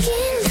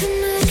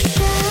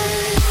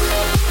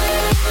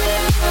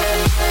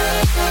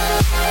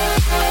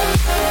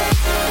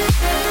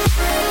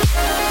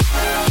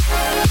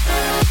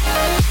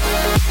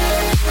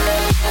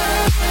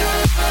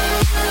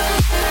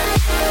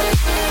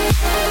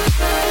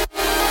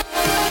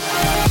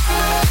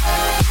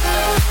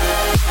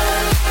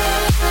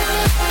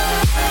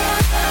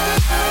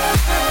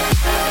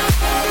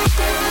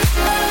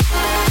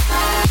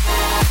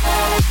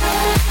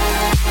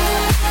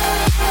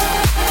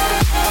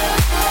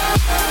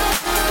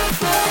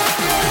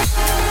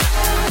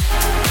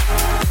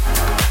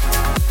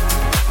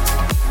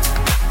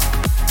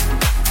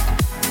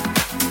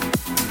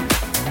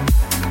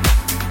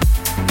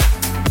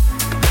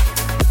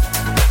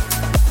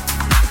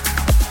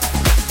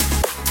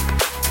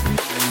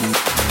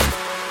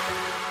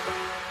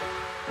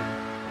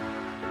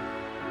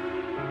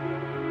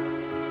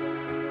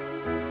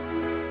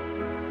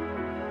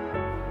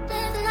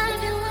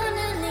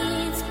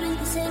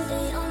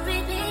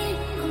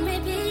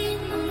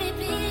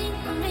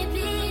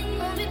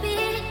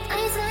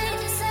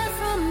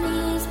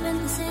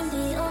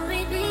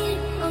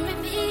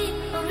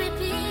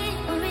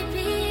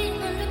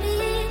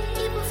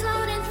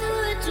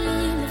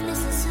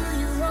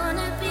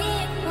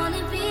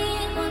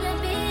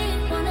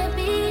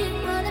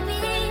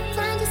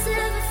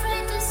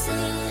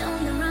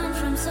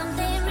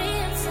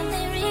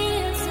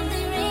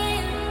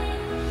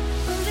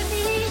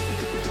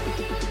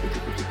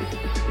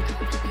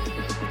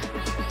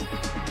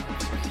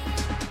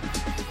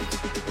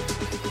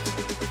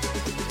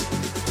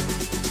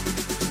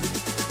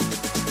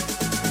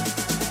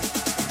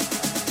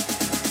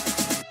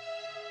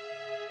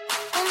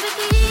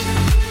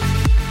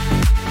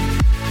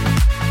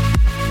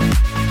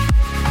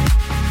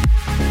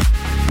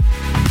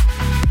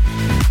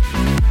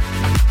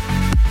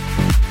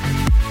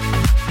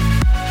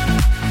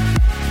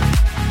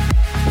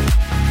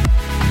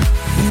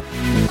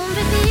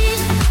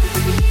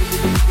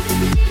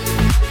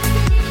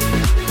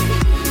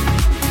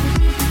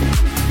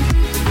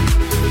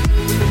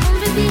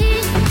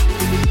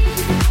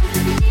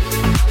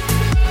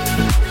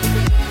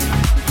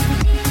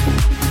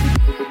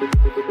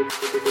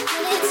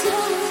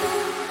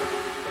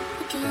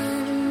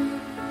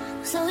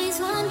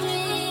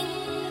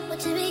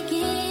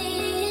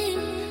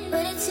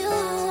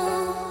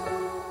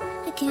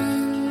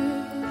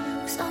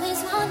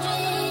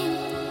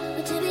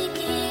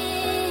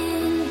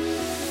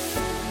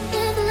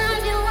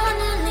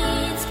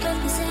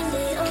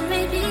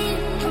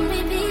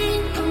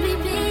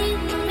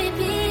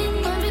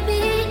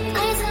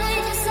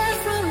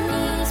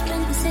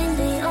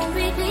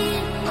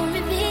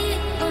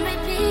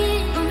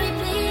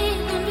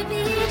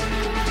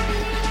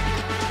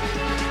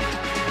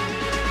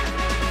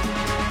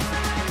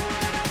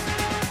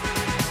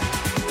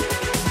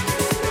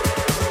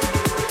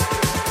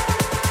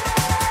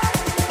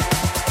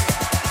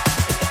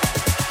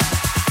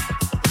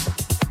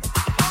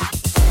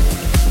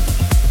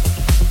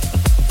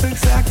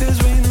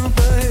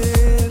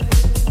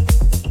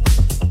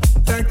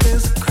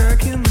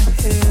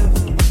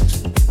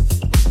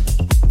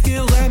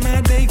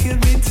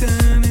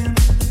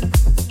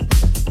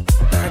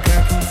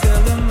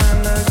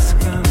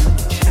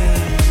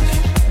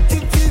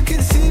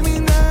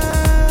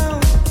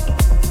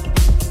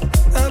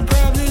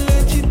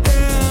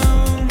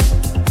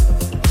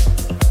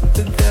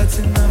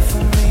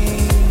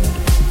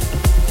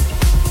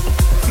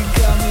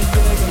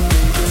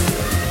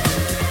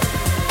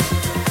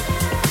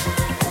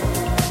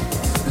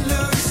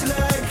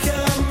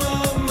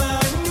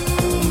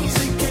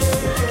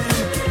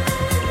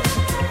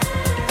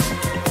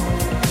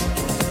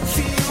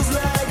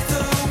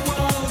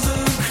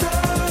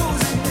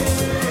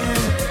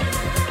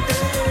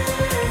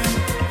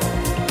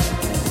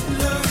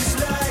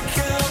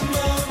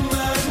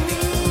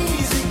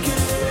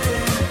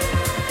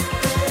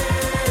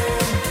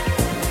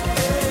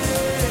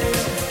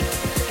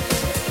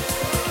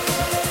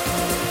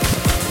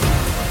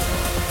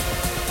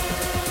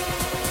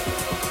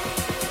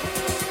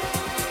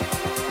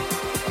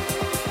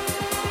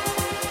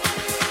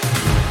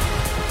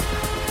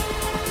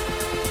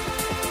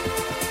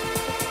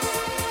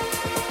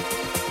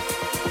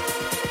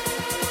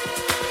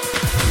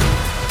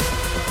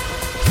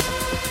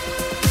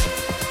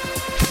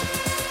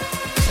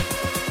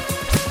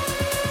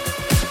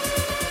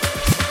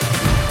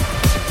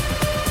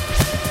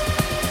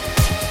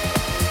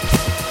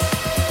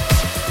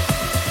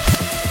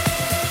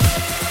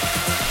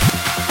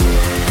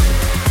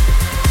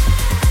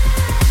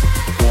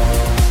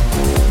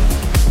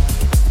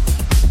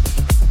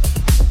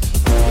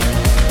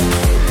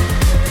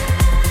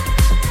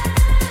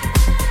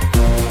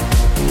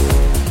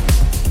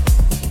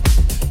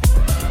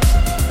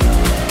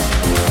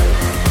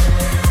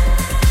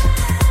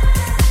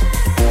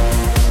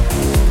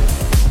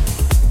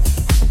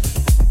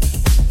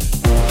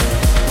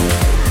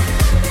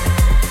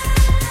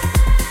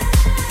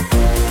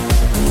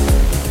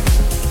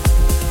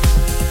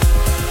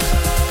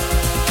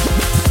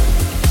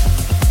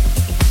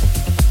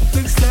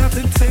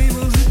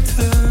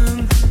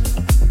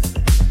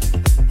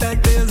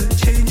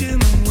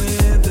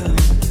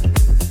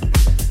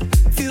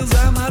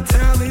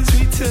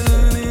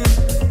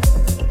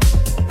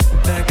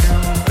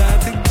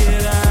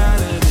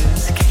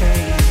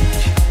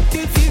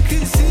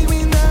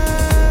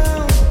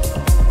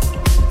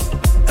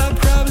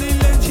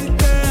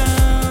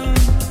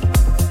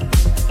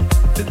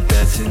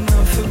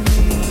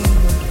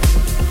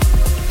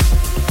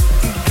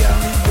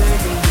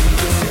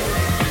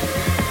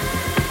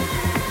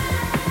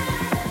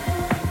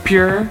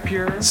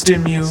 Pure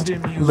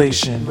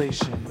stimulation.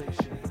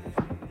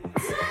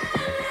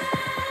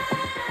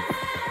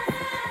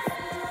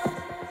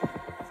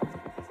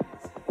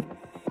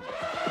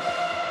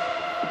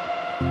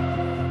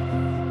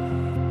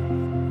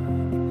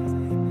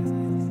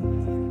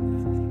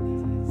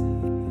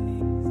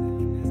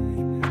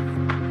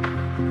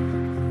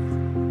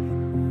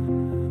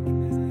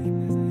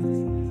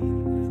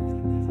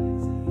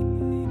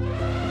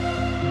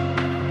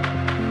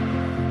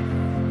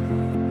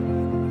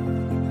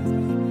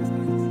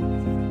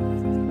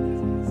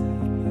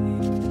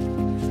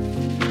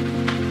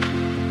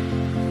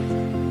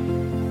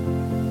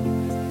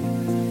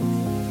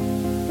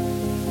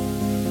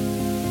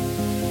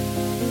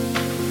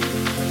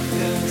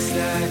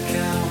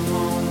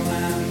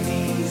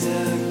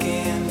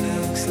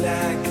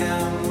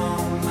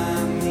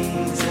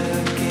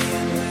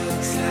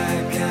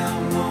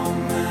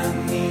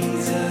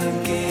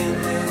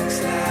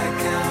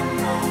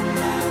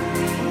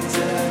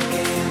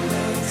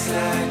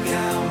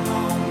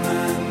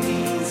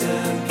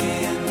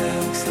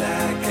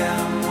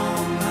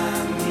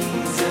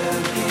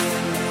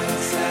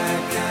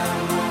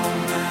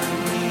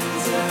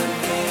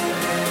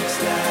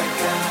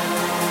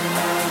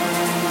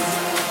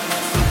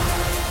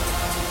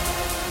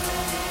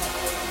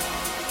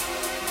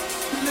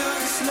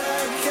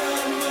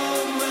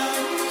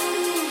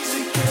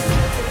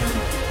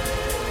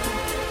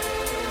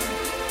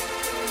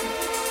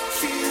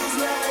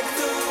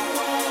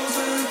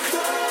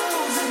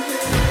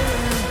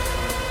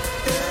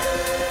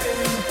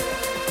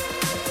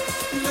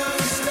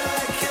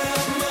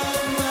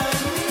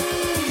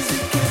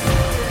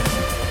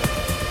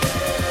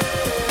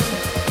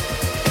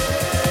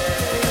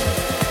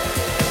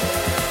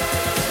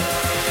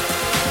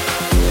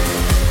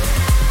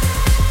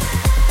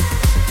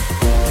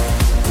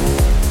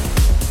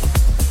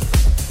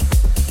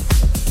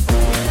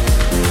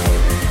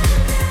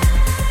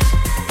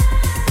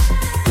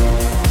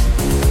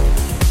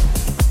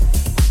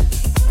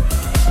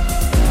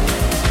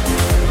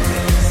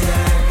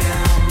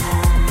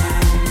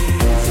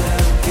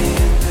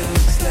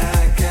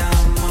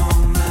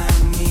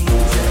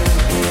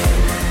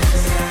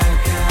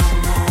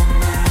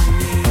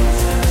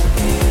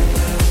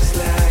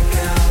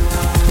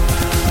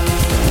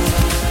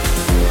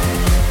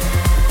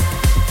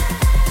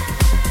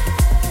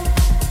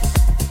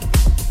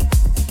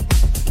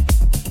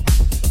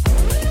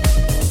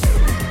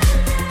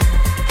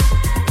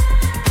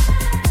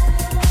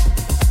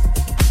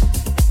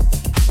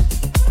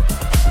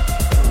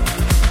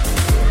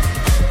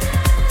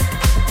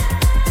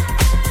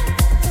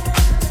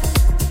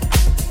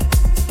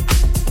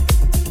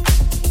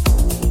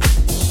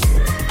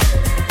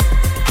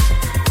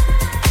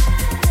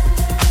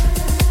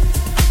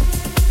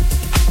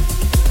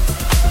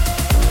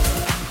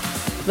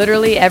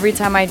 Literally every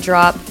time I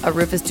drop a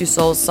Rufus Du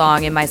Sol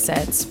song in my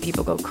sets,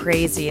 people go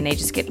crazy and they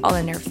just get all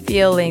in their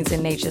feelings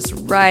and they just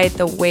ride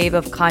the wave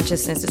of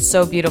consciousness. It's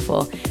so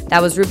beautiful.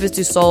 That was Rufus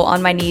Du Sol,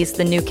 On My Knees,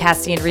 the new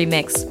Castian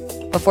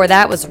remix. Before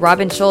that was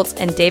Robin Schulz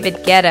and David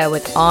Guetta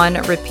with On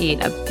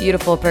Repeat, a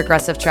beautiful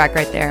progressive track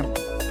right there.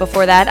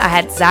 Before that, I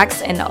had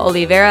Zax and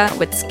Oliveira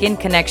with Skin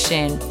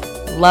Connection.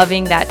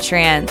 Loving that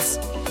trance.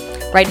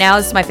 Right now,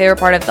 this is my favorite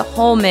part of the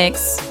whole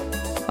mix.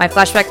 My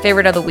flashback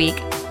favorite of the week.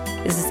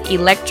 This is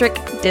Electric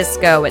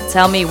Disco with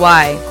Tell Me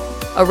Why,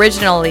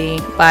 originally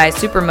by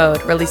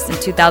Supermode, released in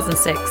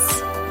 2006.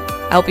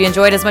 I hope you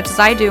enjoyed as much as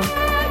I do.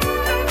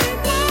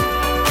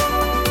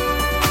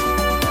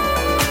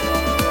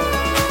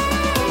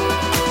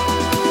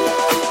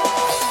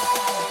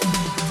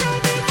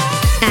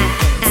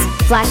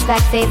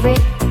 Flashback favorite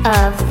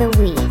of the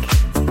week.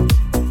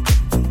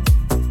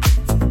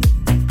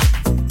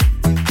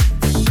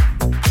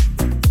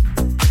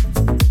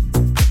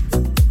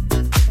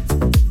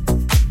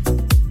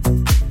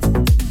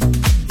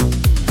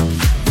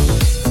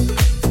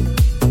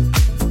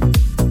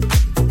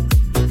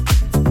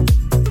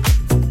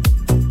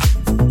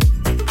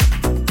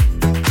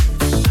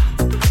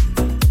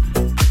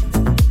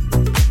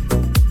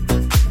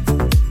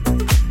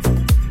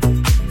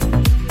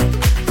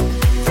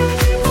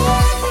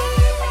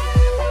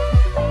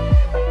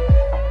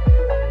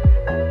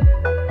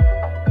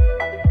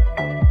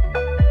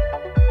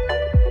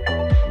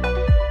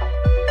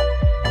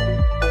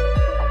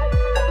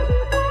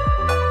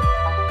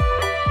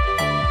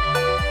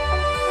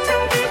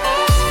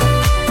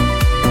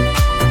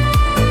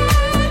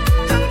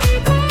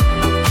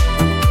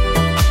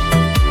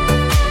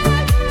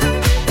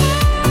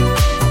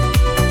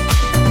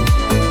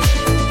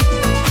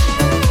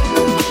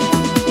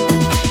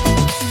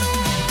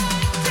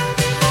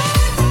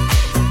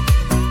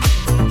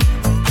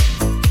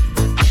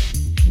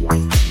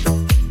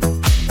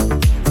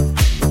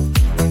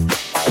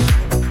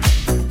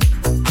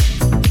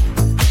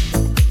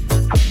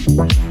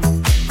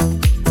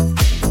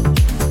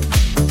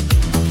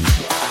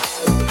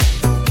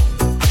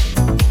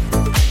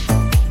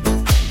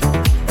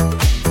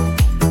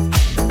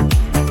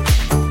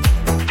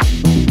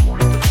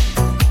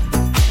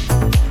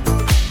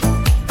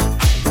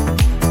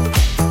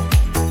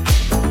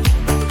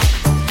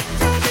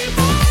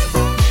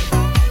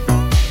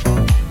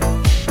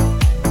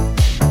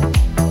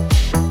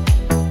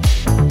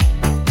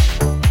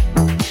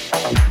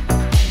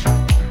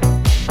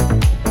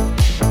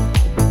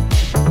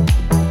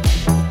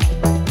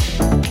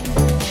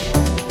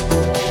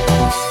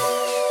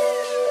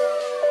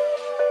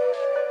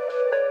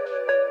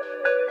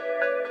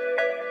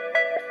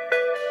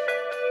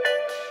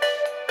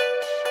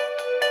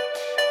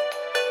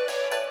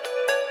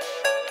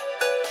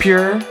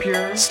 Pure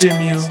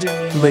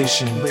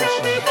stimulation.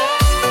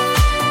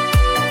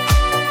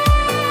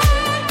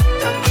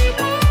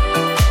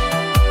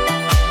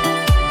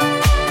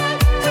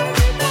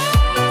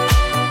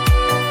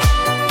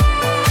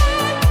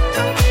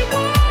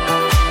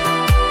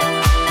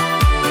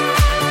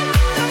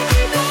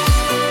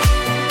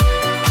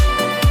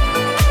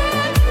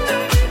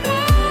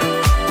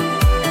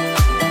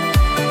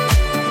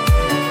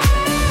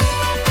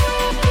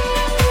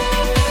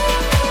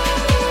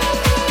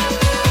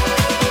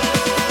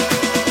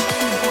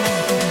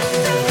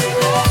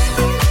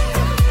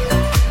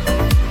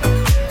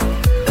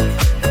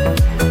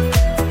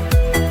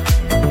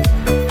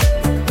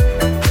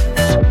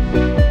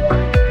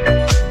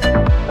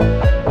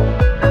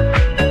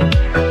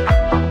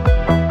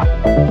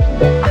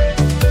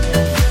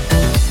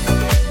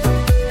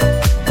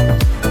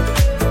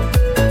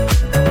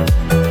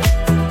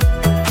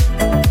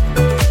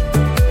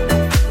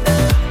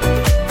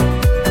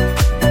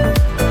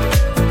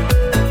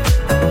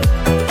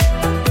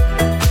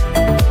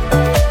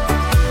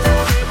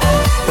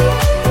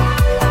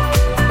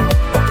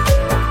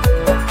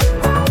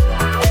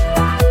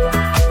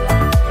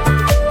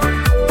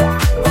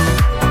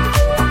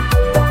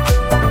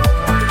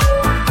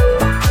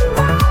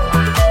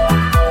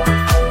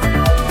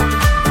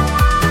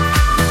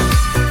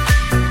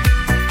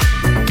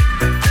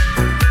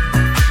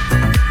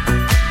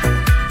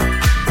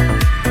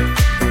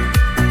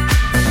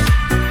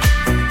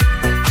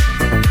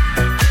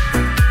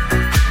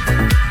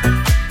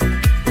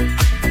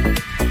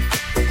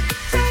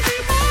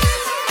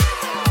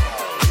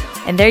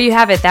 And there you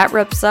have it. That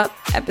wraps up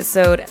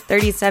episode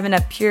 37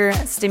 of Pure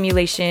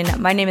Stimulation.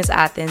 My name is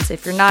Athens.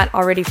 If you're not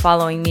already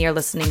following me or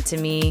listening to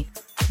me,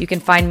 you can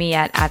find me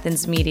at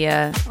Athens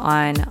Media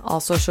on all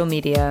social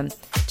media.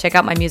 Check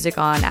out my music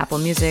on Apple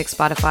Music,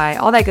 Spotify,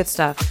 all that good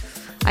stuff.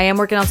 I am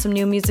working on some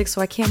new music, so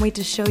I can't wait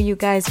to show you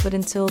guys. But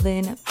until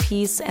then,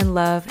 peace and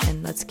love,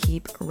 and let's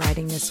keep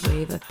riding this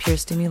wave of pure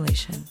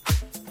stimulation.